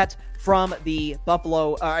get that from the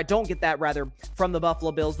Buffalo. I don't get that, rather, from the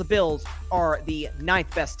Buffalo Bills. The Bills are the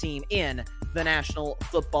 9th best team in the National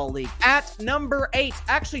Football League. At number 8,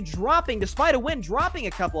 actually dropping, despite a win, dropping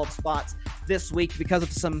a couple of spots this week because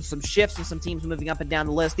of some shifts and some teams moving up and down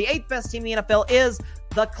the list. The 8th best team in the NFL is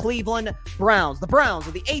the Cleveland Browns. The Browns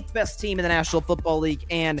are the 8th best team in the National Football League,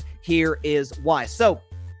 and here is why. So,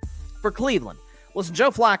 for Cleveland, listen,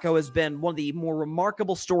 Joe Flacco has been one of the more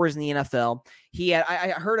remarkable stories in the NFL. I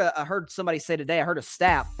heard somebody say today, I heard a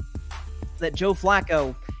stat that Joe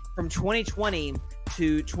Flacco from 2020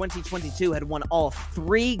 to 2022 had won all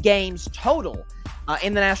 3 games total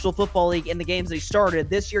in the National Football League in the games that he started.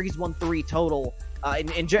 This year, he's won 3 total,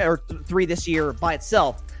 or 3 this year by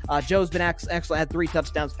itself. Joe's been excellent, had 3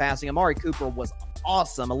 touchdowns passing. Amari Cooper was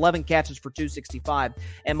awesome. 11 catches for 265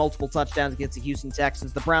 and multiple touchdowns against the Houston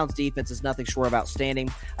Texans. The Browns defense is nothing short of outstanding.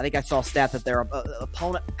 I think I saw a stat that their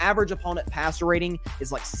average opponent passer rating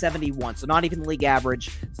is like 71, so not even league average.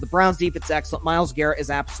 So the Browns defense is excellent. Myles Garrett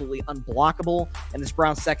is absolutely unblockable, and this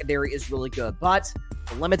Browns secondary is really good. But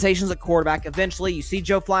the limitations at quarterback, eventually you see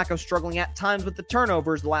Joe Flacco struggling at times with the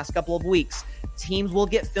turnovers the last couple of weeks. Teams will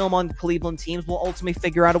get film on Cleveland. Teams will ultimately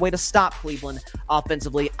figure out a way to stop Cleveland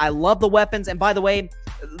offensively. I love the weapons. And by the way,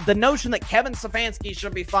 the notion that Kevin Stefanski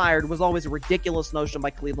should be fired was always a ridiculous notion by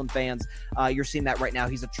Cleveland fans. You're seeing that right now.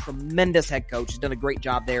 He's a tremendous head coach. He's done a great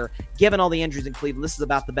job there. Given all the injuries in Cleveland, this is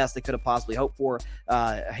about the best they could have possibly hoped for.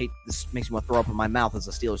 This makes me want to throw up in my mouth as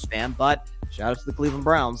a Steelers fan, but shout out to the Cleveland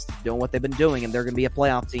Browns doing what they've been doing, and they're going to be a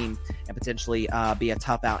playoff team and potentially be a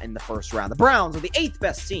tough out in the first round. The Browns are the 8th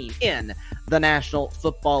best team in the National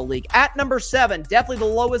Football League. At number 7, definitely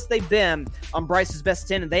the lowest they've been on Bryce's best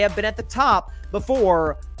 10, and they have been at the top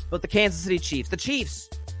before, but the Kansas City Chiefs. The Chiefs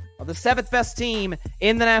are the 7th best team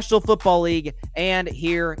in the National Football League, and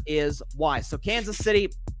here is why. So Kansas City,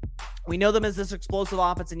 we know them as this explosive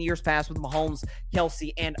offense in years past with Mahomes,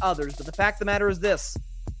 Kelsey, and others, but the fact of the matter is this.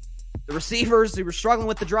 The receivers who were struggling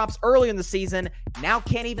with the drops early in the season now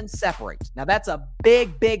can't even separate. Now, that's a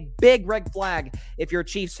big, big, big red flag if you're a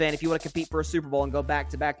Chiefs fan, if you want to compete for a Super Bowl and go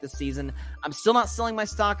back-to-back this season. I'm still not selling my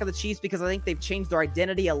stock of the Chiefs because I think they've changed their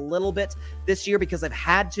identity a little bit this year because they've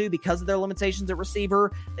had to because of their limitations at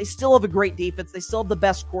receiver. They still have a great defense. They still have the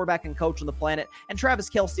best quarterback and coach on the planet, and Travis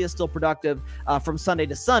Kelce is still productive from Sunday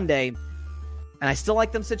to Sunday. And I still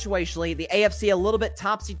like them situationally. The AFC a little bit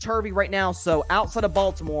topsy-turvy right now, so outside of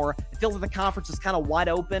Baltimore, it feels like the conference is kind of wide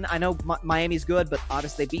open. I know Miami's good, but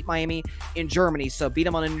obviously they beat Miami in Germany, so beat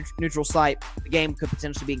them on a neutral site. The game could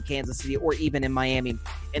potentially be in Kansas City or even in Miami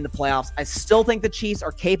in the playoffs. I still think the Chiefs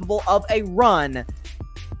are capable of a run,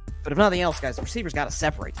 but if nothing else, guys, the receivers got to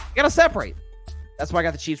separate. You got to separate. That's why I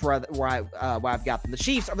got the Chiefs where I've got them. The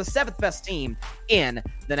Chiefs are the 7th best team in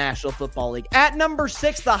the National Football League. At number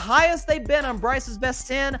 6, the highest they've been on Bryce's best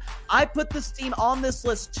 10. I put this team on this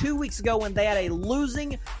list 2 weeks ago when they had a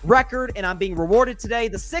losing record, and I'm being rewarded today.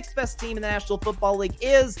 The 6th best team in the National Football League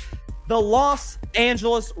is the Los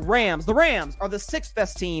Angeles Rams. The Rams are the 6th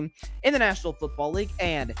best team in the National Football League,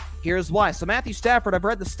 and here's why. So Matthew Stafford, I've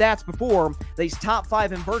read the stats before, that he's top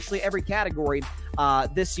 5 in virtually every category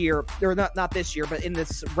this year, or not this year, but in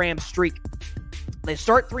this Rams streak. They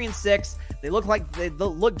start 3-6. They look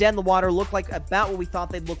dead in the water, look like about what we thought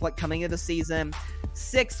they'd look like coming into the season.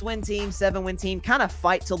 6-win team, 7-win team, kind of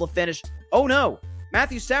fight till the finish. Oh no.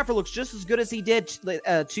 Matthew Stafford looks just as good as he did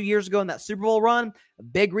 2 years ago in that Super Bowl run. A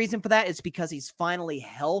big reason for that is because he's finally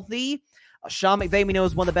healthy. Sean McVay, we know,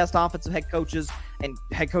 is one of the best offensive head coaches and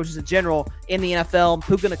head coaches in general in the NFL.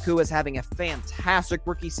 Puka Nacua is having a fantastic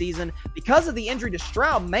rookie season. Because of the injury to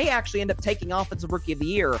Stroud, may actually end up taking Offensive Rookie of the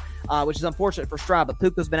Year, which is unfortunate for Stroud, but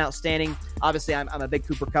Puka's been outstanding. Obviously, I'm a big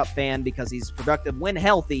Cooper Kupp fan because he's productive when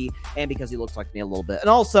healthy and because he looks like me a little bit. And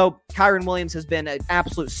also, Kyren Williams has been an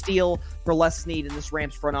absolute steal for Les Snead in this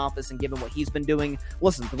Rams front office, and given what he's been doing,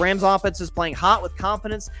 listen, the Rams offense is playing hot with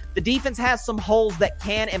confidence. The defense has some holes that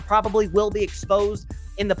can and probably will be exposed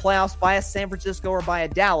in the playoffs by a San Francisco or by a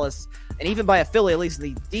Dallas, and even by a Philly, at least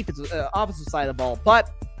in the defensive offensive side of the ball. But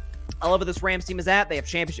I love where this Rams team is at. They have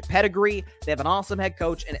championship pedigree. They have an awesome head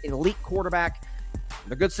coach and an elite quarterback.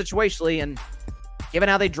 They're good situationally, and given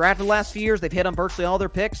how they drafted the last few years, they've hit on virtually all their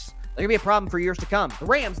picks. They're going to be a problem for years to come. The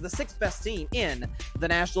Rams, the 6th best team in the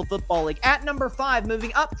National Football League. At number 5,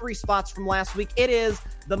 moving up 3 spots from last week, it is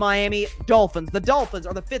the Miami Dolphins. The Dolphins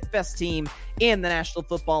are the 5th best team in the National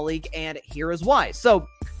Football League, and here is why. So,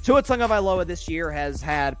 Tua Tagovailoa this year has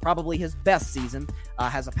had probably his best season,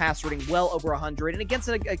 has a pass rating well over 100, and against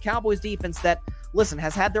a Cowboys defense that, listen,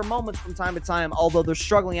 has had their moments from time to time, although they're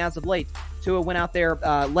struggling as of late. Tua went out there,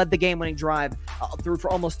 led the game-winning drive, threw for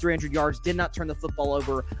almost 300 yards, did not turn the football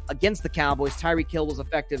over against the Cowboys. Tyreek Hill was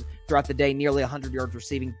effective throughout the day, nearly 100 yards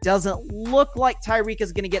receiving. Doesn't look like Tyreek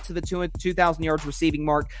is going to get to the 2,000 yards receiving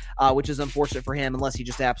mark, which is unfortunate for him unless he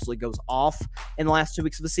just absolutely goes off in the last 2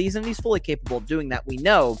 weeks of the season. He's fully capable of doing that, we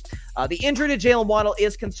know. The injury to Jalen Waddle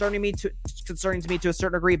is concerning to me to a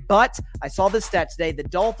certain degree, but I saw this stat today. The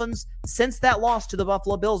Dolphins, since that loss to the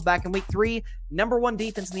Buffalo Bills back in week 3, number 1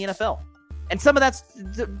 defense in the NFL. And some of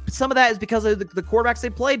that is because of the quarterbacks they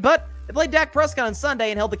played, but they played Dak Prescott on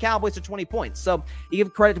Sunday and held the Cowboys to 20 points. So you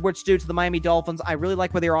give credit to where it's due to the Miami Dolphins. I really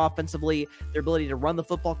like where they are offensively. Their ability to run the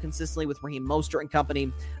football consistently with Raheem Mostert and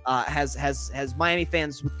company has Miami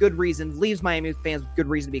fans with good reason, leaves Miami fans with good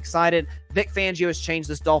reason to be excited. Vic Fangio has changed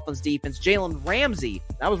this Dolphins defense. Jalen Ramsey,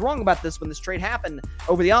 I was wrong about this when this trade happened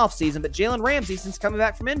over the offseason, but Jalen Ramsey, since coming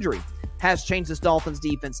back from injury, has changed this Dolphins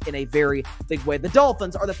defense in a very big way. The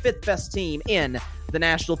Dolphins are the 5th best team in the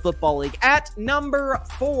National Football League. At number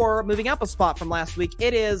 4, moving up a spot from last week,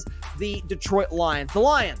 it is the Detroit Lions. The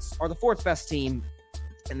Lions are the 4th best team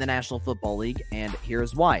in the National Football League, and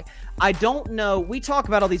here's why. I don't know. We talk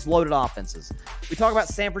about all these loaded offenses. We talk about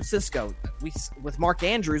San Francisco. With Mark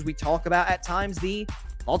Andrews, we talk about at times the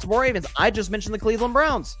Baltimore Ravens. I just mentioned the Cleveland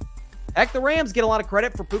Browns. Heck, the Rams get a lot of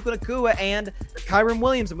credit for Puka Nacua and Kyren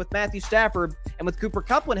Williams, and with Matthew Stafford and with Cooper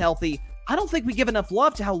Kupp when healthy, I don't think we give enough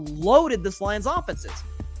love to how loaded this Lions offense is.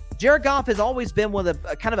 Jared Goff has always been one of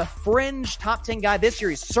the kind of a fringe top 10 guy. This year,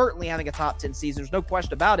 he's certainly having a top 10 season. There's no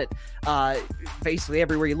question about it. Basically,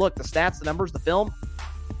 everywhere you look, the stats, the numbers, the film,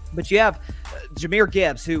 But you have Jahmyr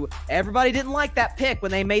Gibbs, who everybody didn't like that pick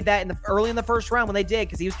when they made that early in the first round when they did,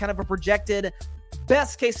 because he was kind of a projected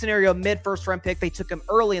best case scenario mid-first round pick. They took him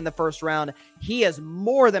early in the first round. He has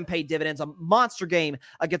more than paid dividends. A monster game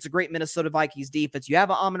against a great Minnesota Vikings defense. You have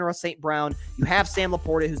Amon-Ra St. Brown. You have Sam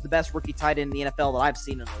Laporta, who's the best rookie tight end in the NFL that I've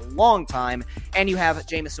seen in a long time. And you have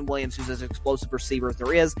Jameson Williams, who's as explosive receiver as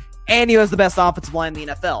there is. And he has the best offensive line in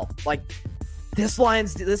the NFL. Like, This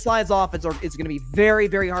Lions offense is going to be very,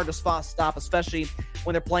 very hard to stop, especially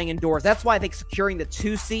when they're playing indoors. That's why I think securing the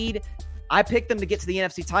 2 seed, I picked them to get to the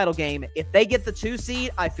NFC title game. If they get the 2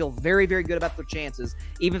 seed, I feel very, very good about their chances,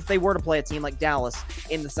 even if they were to play a team like Dallas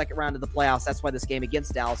in the second round of the playoffs. That's why this game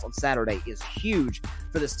against Dallas on Saturday is huge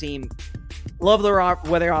for this team. Love their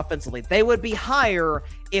offensively. They would be higher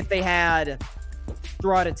if they had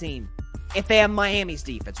throughout a team. If they have Miami's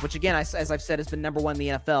defense, which again, as I've said, has been number 1 in the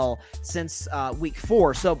NFL since week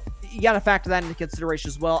 4. So you got to factor that into consideration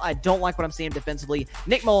as well. I don't like what I'm seeing defensively.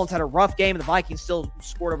 Nick Mullins had a rough game. The Vikings still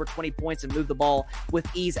scored over 20 points and moved the ball with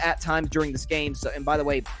ease at times during this game. So, and by the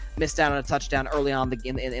way, missed out on a touchdown early on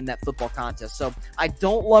in that football contest. So I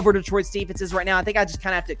don't love where Detroit's defense is right now. I think I just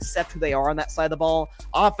kind of have to accept who they are on that side of the ball.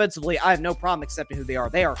 Offensively, I have no problem accepting who they are.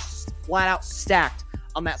 They are flat out stacked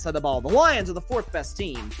on that side of the ball. The Lions are the 4th best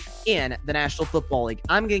team in the National Football League.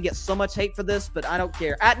 I'm going to get so much hate for this, but I don't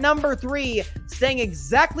care. At number 3, staying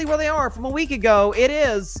exactly where they are from a week ago, it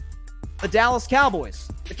is the Dallas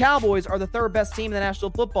Cowboys. The Cowboys are the 3rd best team in the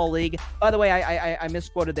National Football League. By the way, I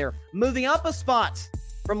misquoted there. Moving up a spot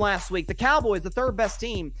from last week, the Cowboys, the 3rd best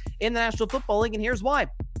team in the National Football League, and here's why.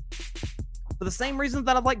 For the same reasons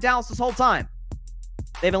that I've liked Dallas this whole time.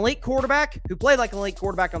 They have an elite quarterback who played like an elite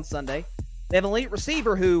quarterback on Sunday. They have an elite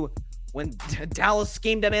receiver who, when Dallas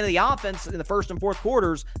schemed him into the offense in the first and fourth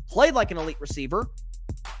quarters, played like an elite receiver.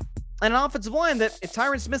 And an offensive line that, if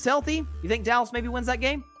Tyron Smith's healthy, you think Dallas maybe wins that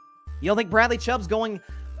game? You don't think Bradley Chubb's going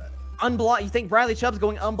unblocked? You think Bradley Chubb's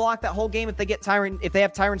going unblocked that whole game if they have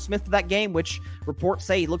Tyron Smith for that game, which reports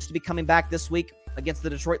say he looks to be coming back this week against the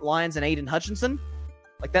Detroit Lions and Aiden Hutchinson?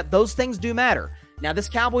 Like that, those things do matter. Now, this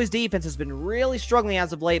Cowboys defense has been really struggling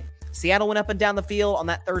as of late. Seattle went up and down the field on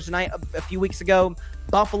that Thursday night a few weeks ago.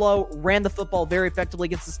 Buffalo ran the football very effectively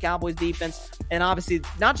against this Cowboys defense. And obviously,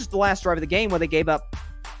 not just the last drive of the game where they gave up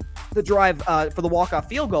the drive for the walk-off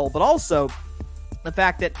field goal, but also the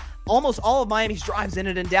fact that almost all of Miami's drives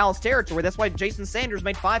ended in Dallas territory. That's why Jason Sanders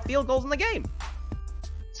made 5 field goals in the game.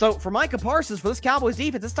 So for Micah Parsons, for this Cowboys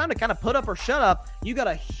defense, it's time to kind of put up or shut up. You got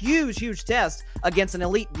a huge, huge test against an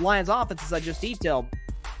elite Lions offense, as I just detailed,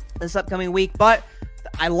 this upcoming week. But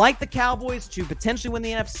I like the Cowboys to potentially win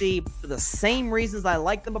the NFC for the same reasons I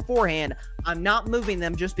liked them beforehand. I'm not moving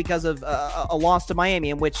them just because of a loss to Miami,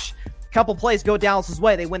 in which a couple plays go Dallas's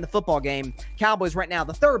way. They win the football game. Cowboys right now,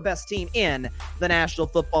 the 3rd best team in the National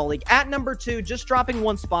Football League. At number 2, just dropping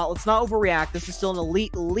 1 spot. Let's not overreact. This is still an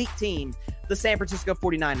elite team. The San Francisco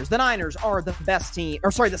 49ers. The Niners are the best team,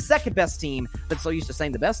 or sorry, the 2nd best team. But so used to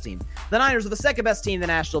saying the best team. The Niners are the 2nd best team in the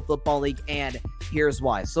National Football League, and here's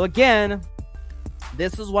why. So again,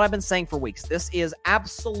 this is what I've been saying for weeks. This is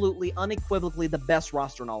absolutely, unequivocally the best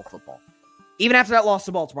roster in all of football. Even after that loss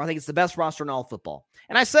to Baltimore, I think it's the best roster in all of football.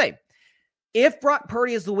 And I say, if Brock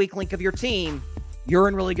Purdy is the weak link of your team, you're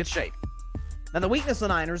in really good shape. Now, the weakness of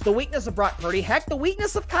the Niners, the weakness of Brock Purdy, heck, the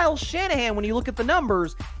weakness of Kyle Shanahan, when you look at the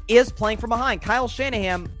numbers, is playing from behind. Kyle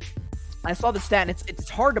Shanahan, I saw the stat, and it's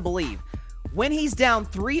hard to believe. When he's down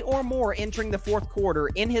 3 or more entering the 4th quarter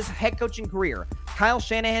in his head coaching career, Kyle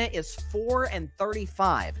Shanahan is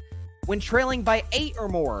 4-35. When trailing by 8 or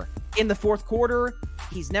more in the 4th quarter,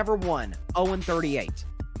 he's never won, 0-38.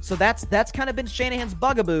 So that's kind of been Shanahan's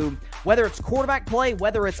bugaboo, whether it's quarterback play,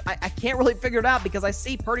 whether it's, I can't really figure it out because I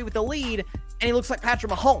see Purdy with the lead and he looks like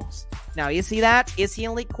Patrick Mahomes. Now, is he that? Is he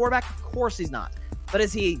an elite quarterback? Of course he's not. But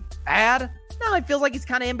is he bad? No, it feels like he's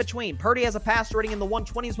kind of in between. Purdy has a passer rating in the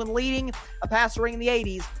 120s when leading, a passer rating in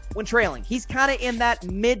the 80s when trailing. He's kind of in that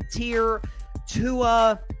mid-tier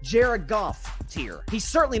to Jared Goff tier. He's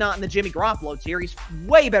certainly not in the Jimmy Garoppolo tier. He's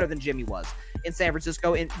way better than Jimmy was in San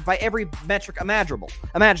Francisco by every metric imaginable.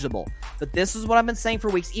 But this is what I've been saying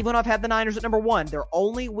for weeks. Even when I've had the Niners at number 1, their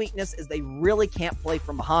only weakness is they really can't play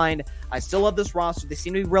from behind. I still love this roster. They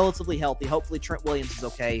seem to be relatively healthy. Hopefully Trent Williams is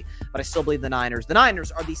okay, but I still believe the Niners. The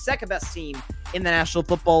Niners are the 2nd best team in the National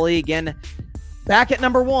Football League, and back at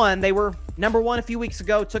number 1. They were number 1 a few weeks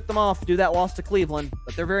ago, took them off due to that loss to Cleveland,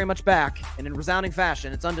 but they're very much back, and in resounding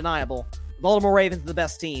fashion. It's undeniable. The Baltimore Ravens are the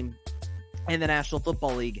best team in the National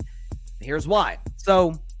Football League. Here's why.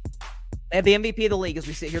 So, they have the MVP of the league as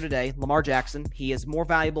we sit here today, Lamar Jackson. He is more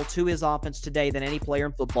valuable to his offense today than any player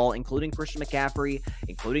in football, including Christian McCaffrey,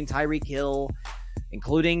 including Tyreek Hill,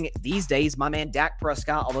 including these days my man Dak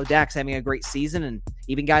Prescott, although Dak's having a great season, and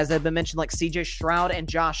even guys that have been mentioned like CJ Stroud and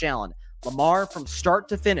Josh Allen. Lamar, from start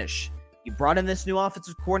to finish, you brought in this new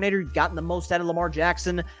offensive coordinator. You've gotten the most out of Lamar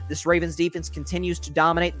Jackson. This Ravens defense continues to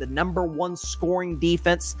dominate, the number one scoring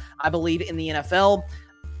defense, I believe, in the NFL.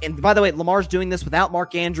 And by the way, Lamar's doing this without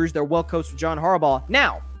Mark Andrews. They're well coached with John Harbaugh.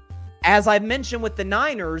 Now, as I've mentioned with the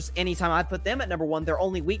Niners, anytime I put them at number one, their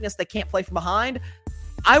only weakness, they can't play from behind.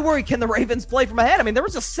 I worry, can the Ravens play from ahead? I mean, there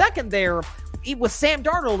was a second there with Sam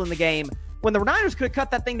Darnold in the game when the Niners could have cut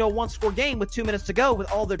that thing to a one-score game with 2 minutes to go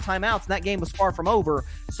with all their timeouts, and that game was far from over.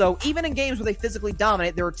 So even in games where they physically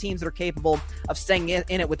dominate, there are teams that are capable of staying in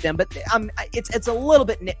it with them. But it's a little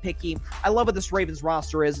bit nitpicky. I love what this Ravens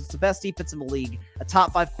roster is. It's the best defense in the league, a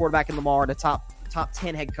top 5 quarterback in Lamar, and a top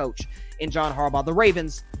 10 head coach in John Harbaugh. The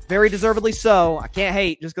Ravens, very deservedly so. I can't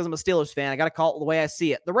hate just because I'm a Steelers fan. I got to call it the way I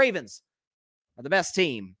see it. The Ravens are the best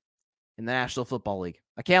team in the National Football League.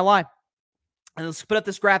 I can't lie. And let's put up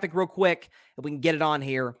this graphic real quick if we can get it on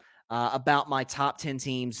here about my top 10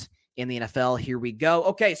 teams in the NFL. Here we go.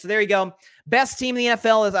 Okay, so there you go. Best team in the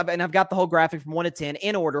NFL is, and I've got the whole graphic from 1 to 10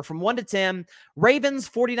 in order. From 1 to 10, Ravens,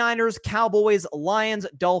 49ers, Cowboys, Lions,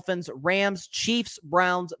 Dolphins, Rams, Chiefs,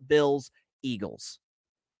 Browns, Bills, Eagles.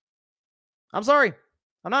 I'm sorry.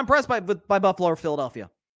 I'm not impressed by Buffalo or Philadelphia,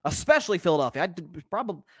 especially Philadelphia.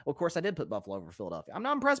 Of course, I did put Buffalo over Philadelphia. I'm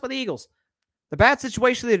not impressed by the Eagles. The bad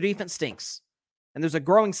situation, their defense stinks. And there's a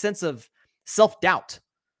growing sense of self-doubt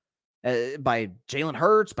by Jalen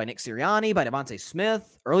Hurts, by Nick Sirianni, by Devontae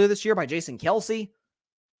Smith, earlier this year by Jason Kelce.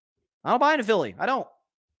 I don't buy into Philly. I don't.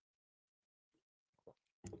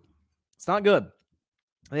 It's not good.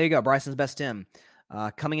 There you go. Bryson's best 10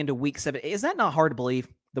 coming into week 7. Is that not hard to believe?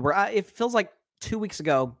 It feels like 2 weeks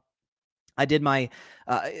ago, I did my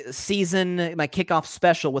my kickoff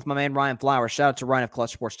special with my man Ryan Flowers. Shout out to Ryan of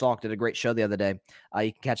Clutch Sports Talk. Did a great show the other day.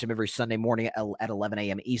 You can catch him every Sunday morning at 11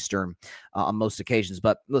 a.m. Eastern on most occasions.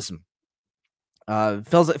 But listen,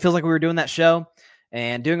 feels like we were doing that show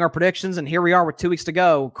and doing our predictions, and here we are with 2 weeks to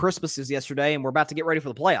go. Christmas is yesterday, and we're about to get ready for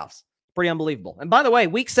the playoffs. Pretty unbelievable. And by the way,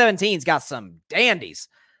 week 17's got some dandies.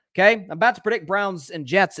 Okay, I'm about to predict Browns and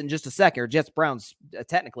Jets in just a second, or Jets-Browns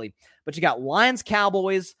technically. But you got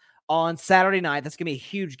Lions-Cowboys on Saturday night. That's going to be a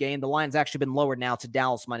huge game. The line's actually been lowered now to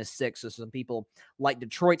Dallas -6, so some people like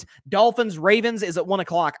Detroit. Dolphins-Ravens is at 1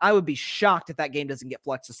 o'clock. I would be shocked if that game doesn't get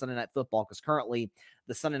flexed to Sunday Night Football, because currently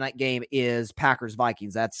the Sunday night game is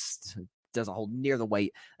Packers-Vikings. That doesn't hold near the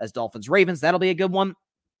weight as Dolphins-Ravens. That'll be a good one.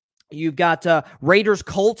 You've got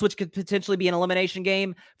Raiders-Colts, which could potentially be an elimination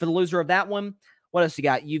game for the loser of that one. What else you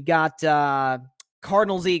got? You've got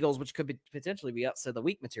Cardinals-Eagles, which could potentially be upset of the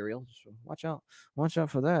week material. So watch out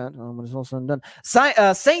for that when it's all said and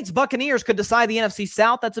done. Saints-Buccaneers could decide the NFC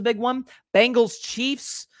South. That's a big one.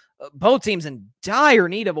 Bengals-Chiefs, both teams in dire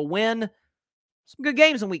need of a win. Some good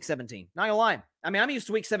games in week 17. Not gonna lie. I mean, I'm used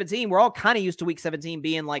to week 17. We're all kind of used to week 17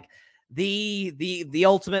 being like the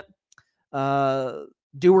ultimate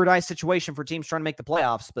do or die situation for teams trying to make the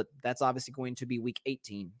playoffs, but that's obviously going to be week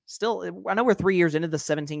 18. Still, I know we're 3 years into the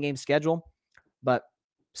 17-game schedule, but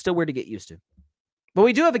still weird to get used to. But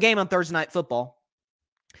we do have a game on Thursday Night Football.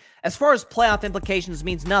 As far as playoff implications,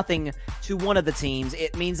 means nothing to one of the teams.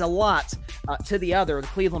 It means a lot to the other, the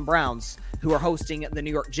Cleveland Browns, who are hosting the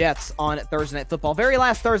New York Jets on Thursday Night Football. Very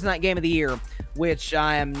last Thursday night game of the year, which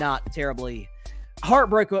I am not terribly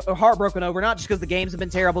heartbroken over, not just because the games have been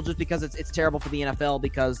terrible, just because it's terrible for the NFL,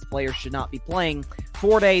 because the players should not be playing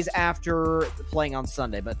 4 days after playing on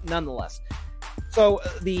Sunday, but nonetheless. So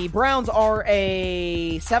the Browns are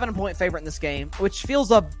a 7-point favorite in this game, which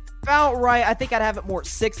feels about right. I think I'd have it more at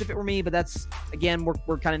 6 if it were me, but that's, again,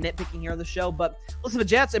 we're kind of nitpicking here on the show. But listen, the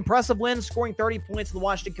Jets, impressive win, scoring 30 points to the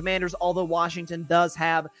Washington Commanders, although Washington does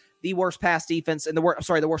have the worst pass defense and the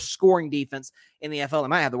worst scoring defense in the NFL. They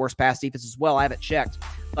might have the worst pass defense as well. I haven't checked.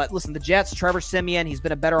 But listen, the Jets, Trevor Siemian, he's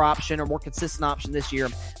been a better option, or more consistent option this year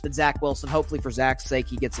than Zach Wilson. Hopefully for Zach's sake,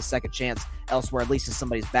 he gets a second chance elsewhere, at least as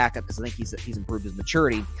somebody's backup, because I think he's improved his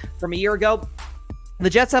maturity from a year ago. The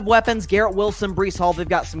Jets have weapons. Garrett Wilson, Breece Hall, they've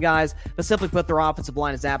got some guys, but simply put, their offensive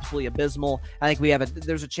line is absolutely abysmal. I think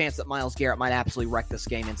there's a chance that Myles Garrett might absolutely wreck this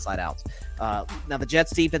game inside out. Now, the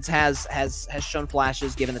Jets defense has shown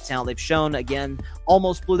flashes, given the talent they've shown. Again,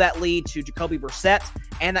 almost blew that lead to Jacoby Brissett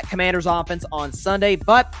and that Commanders offense on Sunday,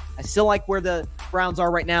 but I still like where the Browns are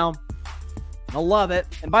right now. I love it.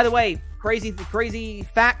 And by the way, crazy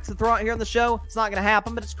fact to throw out here on the show, it's not going to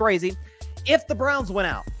happen, but it's crazy. If the Browns win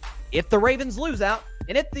out, if the Ravens lose out,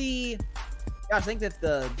 and if the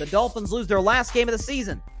Dolphins lose their last game of the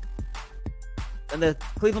season, then the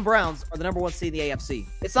Cleveland Browns are the number 1 seed in the AFC.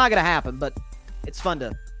 It's not going to happen, but it's fun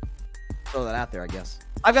to Throw that out there, I guess.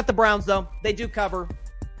 I've got the Browns, though. They do cover.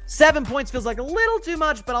 7 points feels like a little too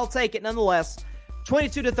much, but I'll take it nonetheless.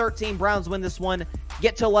 22-13, Browns win this one.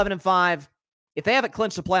 Get to 11-5. If they haven't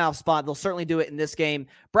clinched a playoff spot, they'll certainly do it in this game.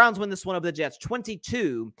 Browns win this one over the Jets,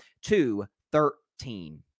 22-13.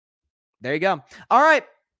 There you go. All right.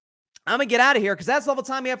 I'm going to get out of here because that's all the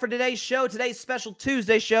time we have for today's show. Today's special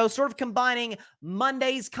Tuesday show, sort of combining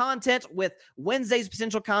Monday's content with Wednesday's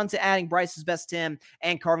potential content, adding Bryce's best 10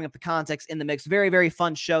 and carving up the context in the mix. Very, very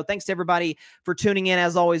fun show. Thanks to everybody for tuning in.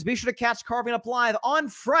 As always, be sure to catch Carving Up Live on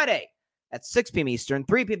Friday at 6 p.m. Eastern,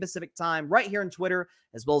 3 p.m. Pacific time, right here on Twitter,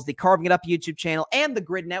 as well as the Carving It Up YouTube channel and the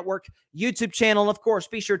Grid Network YouTube channel. And of course,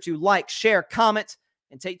 be sure to like, share, comment,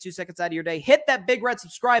 and take 2 seconds out of your day. Hit that big red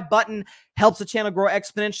subscribe button. Helps the channel grow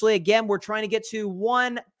exponentially. Again, we're trying to get to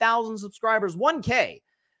 1,000 subscribers, 1K,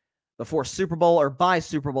 before Super Bowl or by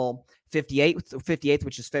Super Bowl 58th,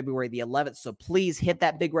 which is February the 11th. So please hit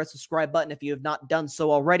that big red subscribe button if you have not done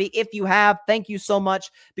so already. If you have, thank you so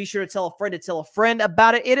much. Be sure to tell a friend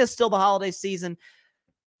about it. It is still the holiday season.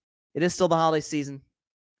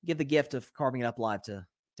 Give the gift of Carving It Up Live to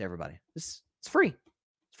everybody. It's free.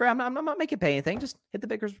 It's free. I'm not making you pay anything. Just hit the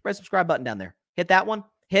big red subscribe button down there. Hit that one.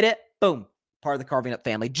 Hit it. Boom. Part of the Carving Up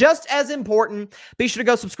family. Just as important, be sure to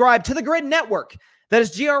go subscribe to the Grid Network. That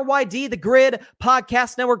is GRYD, the Grid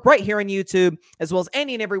Podcast Network, right here on YouTube, as well as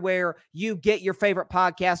any and everywhere you get your favorite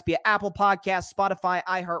podcast, be it Apple Podcasts, Spotify,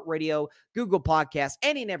 iHeartRadio, Google Podcasts,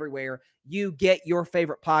 any and everywhere you get your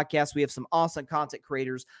favorite podcast. We have some awesome content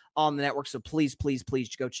creators on the network, so please, please,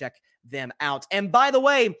 please go check them out. And by the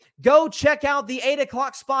way, go check out the 8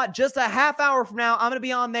 o'clock spot just a half hour from now. I'm going to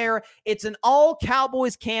be on there. It's an all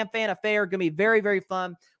Cowboys Cam fan affair. Going to be very, very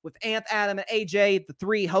fun with Anth, Adam, and AJ, the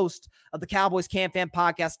 3 hosts of the Cowboys Cam Fan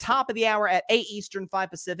podcast. Top of the hour at 8 Eastern, 5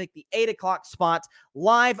 Pacific, the 8 o'clock spot,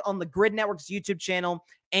 live on the Grid Network's YouTube channel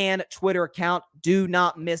and Twitter account. Do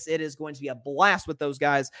not miss it. It is going to be a blast with those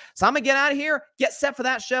guys. So I'm going to get out of here, get set for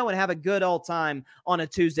that show, and have a good old time on a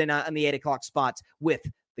Tuesday night on the 8 o'clock spot with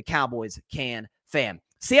the Cowboys Can Fan.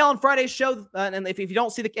 See y'all on Friday's show. And if you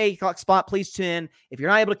don't see the 8 o'clock spot, please tune in. If you're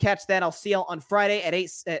not able to catch that, I'll see y'all on Friday at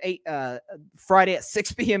Friday at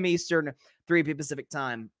 6 p.m. Eastern, 3 p.m. Pacific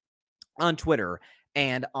time on Twitter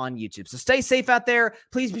and on YouTube. So stay safe out there.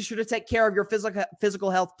 Please be sure to take care of your physical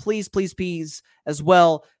health. Please, please, please, as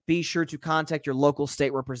well, be sure to contact your local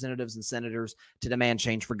state representatives and senators to demand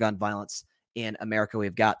change for gun violence in America.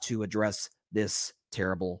 We've got to address this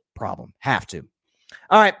terrible problem. Have to.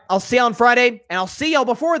 All right, I'll see you on Friday, and I'll see y'all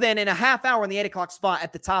before then in a half hour in the 8 o'clock spot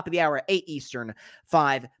at the top of the hour at 8 Eastern,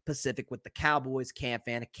 5 Pacific with the Cowboys Cam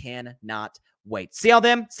Fan. I cannot wait. See y'all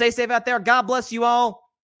then. Stay safe out there. God bless you all.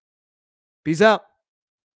 Peace out.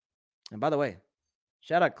 And by the way,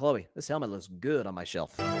 shout out Chloe. This helmet looks good on my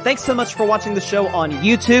shelf. Thanks so much for watching the show on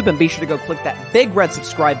YouTube, and be sure to go click that big red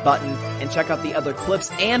subscribe button and check out the other clips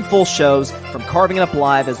and full shows from Carving It Up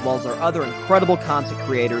Live, as well as our other incredible content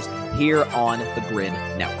creators here on the Grid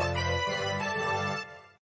Network.